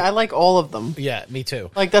it's great. Yeah, I like all of them. Yeah, me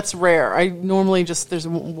too. Like that's rare. I normally there's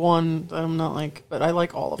one that I'm not like, but I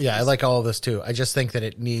like all of them. Yeah, I like all of this too. I just think that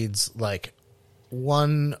it needs like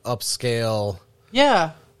one upscale.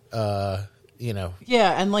 Yeah.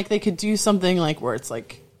 Yeah, and like they could do something like where it's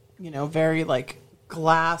like, very like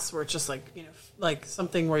glass, where it's just like, like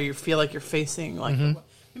something where you feel like you're facing like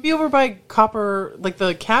maybe over by Copper, like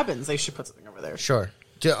the cabins. They should put something over there. Sure.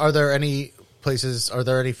 Are there any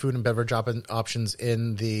food and beverage options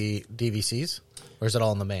in the DVCs, or is it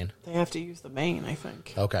all in the main? They have to use the main, I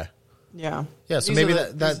think. Okay. Yeah. Yeah. So maybe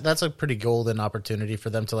that's a pretty golden opportunity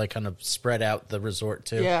for them to like kind of spread out the resort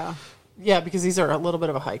too. Yeah. Yeah, because these are a little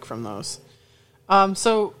bit of a hike from those.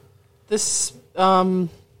 So this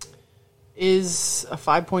is a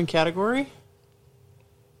 5-point category.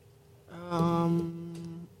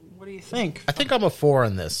 What do you think? I think I'm a 4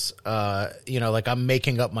 on this. Like I'm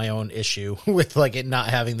making up my own issue with like it not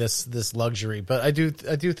having this luxury, but I do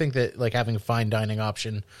think that like having a fine dining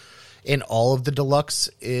option in all of the deluxe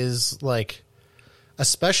is like,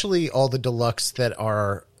 especially all the deluxe that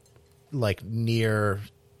are like near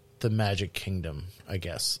the Magic Kingdom, I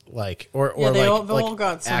guess, like or they've like all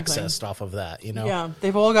got something accessed off of that, Yeah,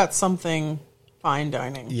 they've all got something fine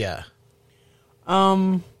dining. Yeah.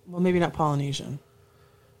 Well, maybe not Polynesian.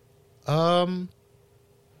 Yeah,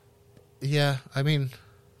 I mean,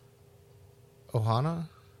 Ohana.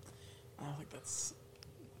 I don't think that's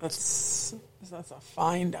a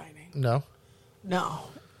fine dining. No,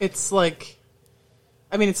 it's like,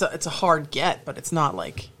 I mean, it's a hard get, but it's not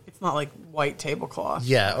like white tablecloth.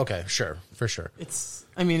 Yeah. Okay. Sure. For sure. It's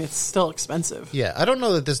still expensive. Yeah. I don't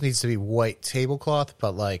know that this needs to be white tablecloth,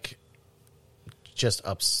 but like just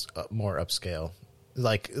more upscale,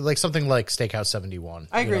 like something like Steakhouse 71.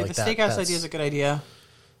 I agree. The steakhouse idea is a good idea.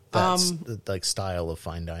 That's the like style of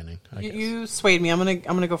fine dining. You swayed me. I'm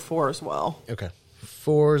gonna go 4 as well. Okay.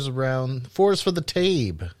 4's for the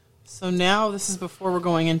tabe. So now this is before we're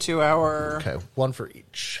going into our... Okay, 1 for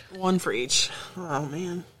each. 1 for each. Oh,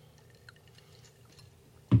 man.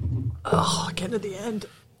 Oh, getting to the end.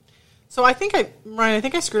 So Ryan, I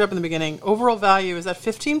think I screwed up in the beginning. Overall value, is that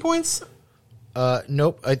 15 points?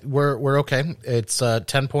 Nope. We're okay. It's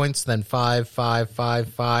 10 points, then 5, 5,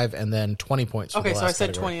 5, 5, and then 20 points. Okay, so I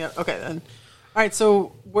said category. 20. Okay, then. All right,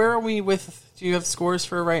 so where are we with... Do you have scores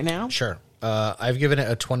for right now? Sure. I've given it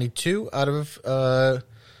a 22 out of...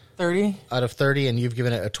 30? Out of 30, and you've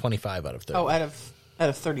given it a 25 out of 30. Oh, out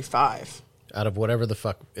of 35. Out of whatever the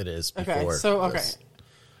fuck it is before. Okay, so, okay.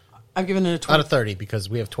 I've given it a 20. Out of 30, because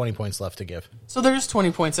we have 20 points left to give. So there's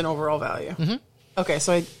 20 points in overall value. Mm-hmm. Okay,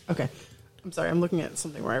 so I'm sorry, I'm looking at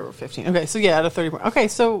something where I wrote 15. Okay, so yeah, out of 30 points. Okay,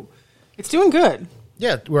 so it's doing good.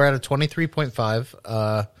 Yeah, we're at a 23.5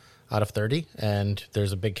 out of 30, and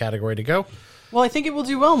there's a big category to go. Well, I think it will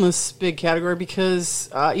do well in this big category because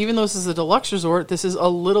even though this is a deluxe resort, this is a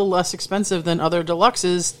little less expensive than other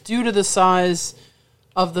deluxes due to the size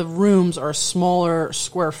of the rooms are smaller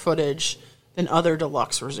square footage than other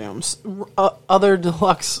deluxe rooms. Other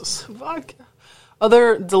deluxe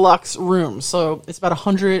rooms. So it's about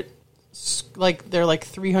 100, like they're like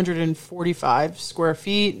 345 square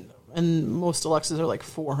feet. And most deluxes are like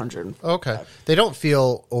 400. Okay. They don't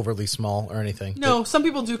feel overly small or anything. No, some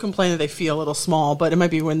people do complain that they feel a little small, but it might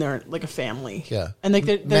be when they're like a family. Yeah. And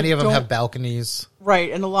many of them have balconies.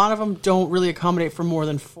 Right, and a lot of them don't really accommodate for more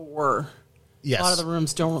than 4 Yes. A lot of the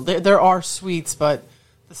rooms don't. There are suites, but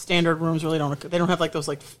the standard rooms really don't. They don't have like those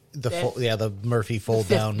like the Murphy fold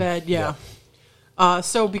down bed. Yeah.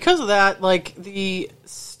 So because of that, like the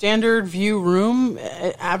standard view room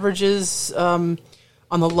averages on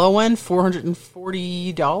the low end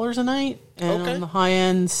 $440 a night, and on the high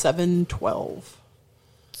end $712.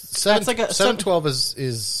 That's like $712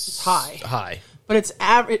 is high, but it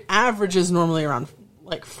averages normally around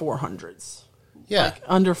like 400s. Yeah, like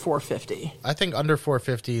under 450. I think under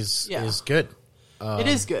 450 is good. It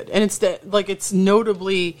is good, and it's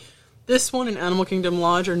notably. This one and Animal Kingdom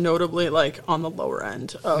Lodge are notably like on the lower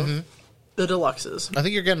end of the deluxes. I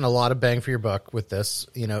think you're getting a lot of bang for your buck with this.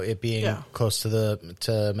 You know, it being close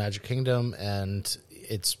to Magic Kingdom, and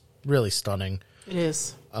it's really stunning. It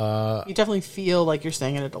is. You definitely feel like you're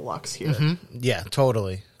staying in a deluxe here. Yeah,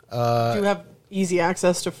 totally. You have easy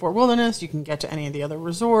access to Fort Wilderness. You can get to any of the other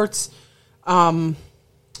resorts.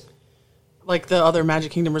 Like the other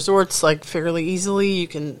Magic Kingdom resorts, like fairly easily. You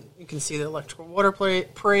can see the electrical water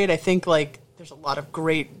parade. I think like there's a lot of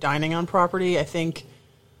great dining on property. I think,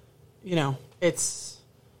 you know, it's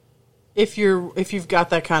if you've got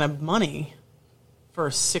that kind of money for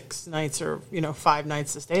 6 nights or 5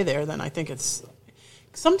 nights to stay there, then I think it's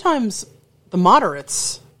sometimes the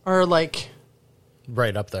moderates are like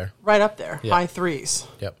right up there, yep. High threes.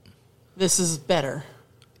 Yep. This is better.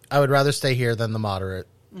 I would rather stay here than the moderate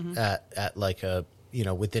at like a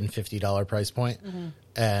within $50 price point.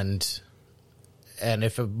 And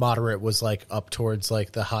if a moderate was like up towards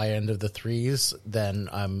like the high end of the threes, then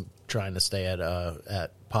I'm trying to stay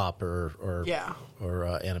at Pop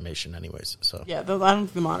or animation anyways. So yeah, I don't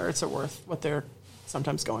think the moderates are worth what they're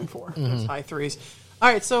sometimes going for. Those high threes. All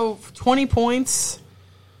right, so 20 points.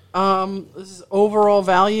 This is overall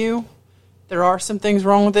value. There are some things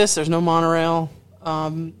wrong with this. There's no monorail.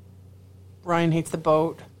 Ryan hates the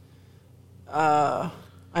boat. I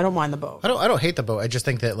don't mind the boat. I don't hate the boat. I just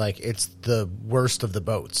think that like it's the worst of the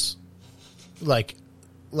boats. Like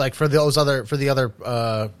for the other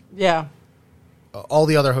all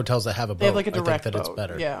the other hotels that have a boat, they have like a direct I think that boat. It's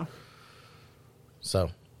better. Yeah. So,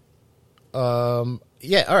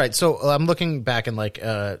 yeah. All right. So I'm looking back and like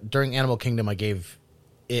during Animal Kingdom, I gave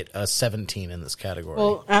it a 17 in this category.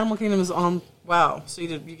 Well, Animal Kingdom is on. Wow. So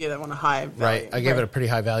you gave that one a high value. Right. I gave it a pretty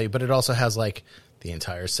high value, but it also has like the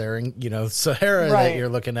entire Sahara that you're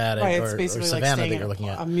looking at, or Savannah that you're looking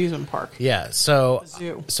at. Amusement park. Yeah. So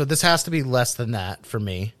this has to be less than that for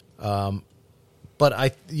me. But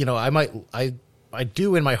I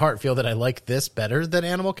do in my heart feel that I like this better than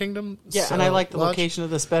Animal Kingdom. Yeah, and I like the location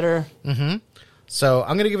of this better. So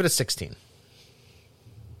I'm going to give it a 16.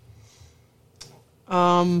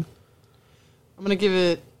 I'm going to give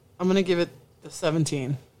it the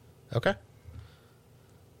 17. Okay.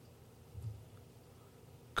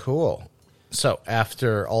 Cool. So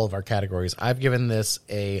after all of our categories, I've given this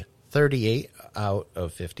a 38 out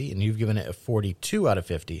of 50, and you've given it a 42 out of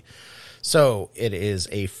 50. So it is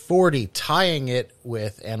a 40, tying it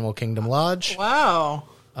with Animal Kingdom Lodge. Wow.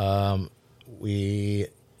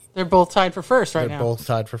 They're both tied for first right now. They're both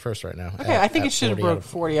tied for first right now. Okay, I think it should have broke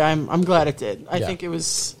 40. I'm glad it did. I think it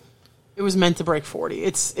was meant to break 40.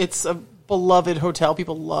 It's a beloved hotel.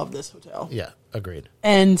 People love this hotel. Yeah, agreed.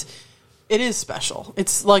 And it is special.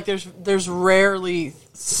 It's like there's rarely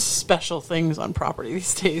special things on property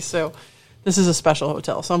these days. So this is a special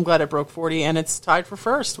hotel. So I'm glad it broke 40 and it's tied for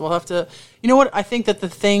first. We'll have to, you know what? I think that the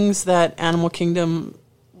things that Animal Kingdom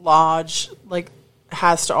Lodge like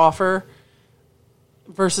has to offer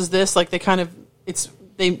versus this, like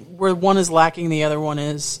where one is lacking, the other one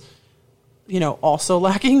is, also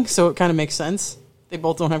lacking. So it kind of makes sense. They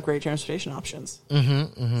both don't have great transportation options. It's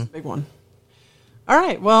a big one. All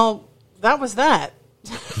right. Well, that was that.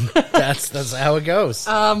 That's how it goes.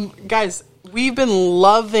 Guys, we've been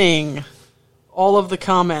loving all of the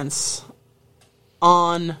comments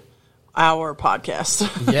on our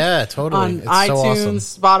podcast. Yeah, totally. On it's iTunes, so awesome.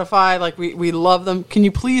 Spotify, like we love them. Can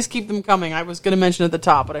you please keep them coming? I was going to mention at the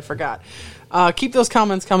top, but I forgot. Keep those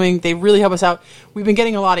comments coming. They really help us out. We've been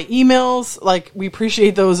getting a lot of emails. Like, we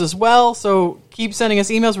appreciate those as well. So keep sending us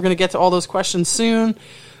emails. We're going to get to all those questions soon.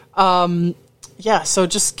 Yeah, so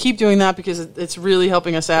just keep doing that because it's really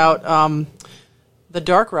helping us out. The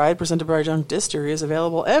Dark Ride, presented by Drunk Distory, is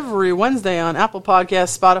available every Wednesday on Apple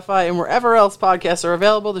Podcasts, Spotify, and wherever else podcasts are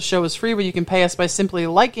available. The show is free, but you can pay us by simply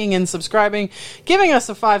liking and subscribing, giving us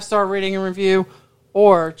a 5-star rating and review,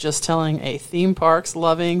 or just telling a theme parks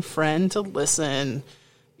loving friend to listen.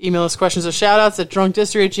 Email us questions or shout-outs at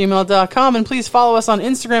drunkdistory@gmail.com, and please follow us on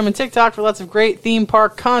Instagram and TikTok for lots of great theme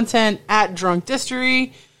park content at Drunk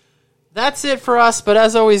Distory. That's it for us, but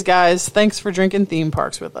as always, guys, thanks for drinking theme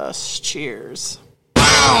parks with us. Cheers.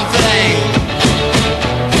 Wild thing,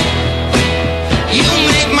 you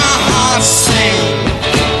make my heart sing.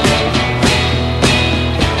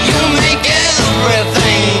 You make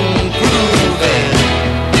everything groovy.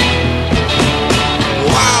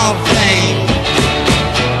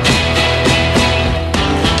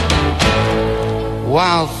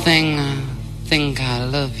 Wild thing, I think I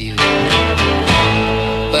love you.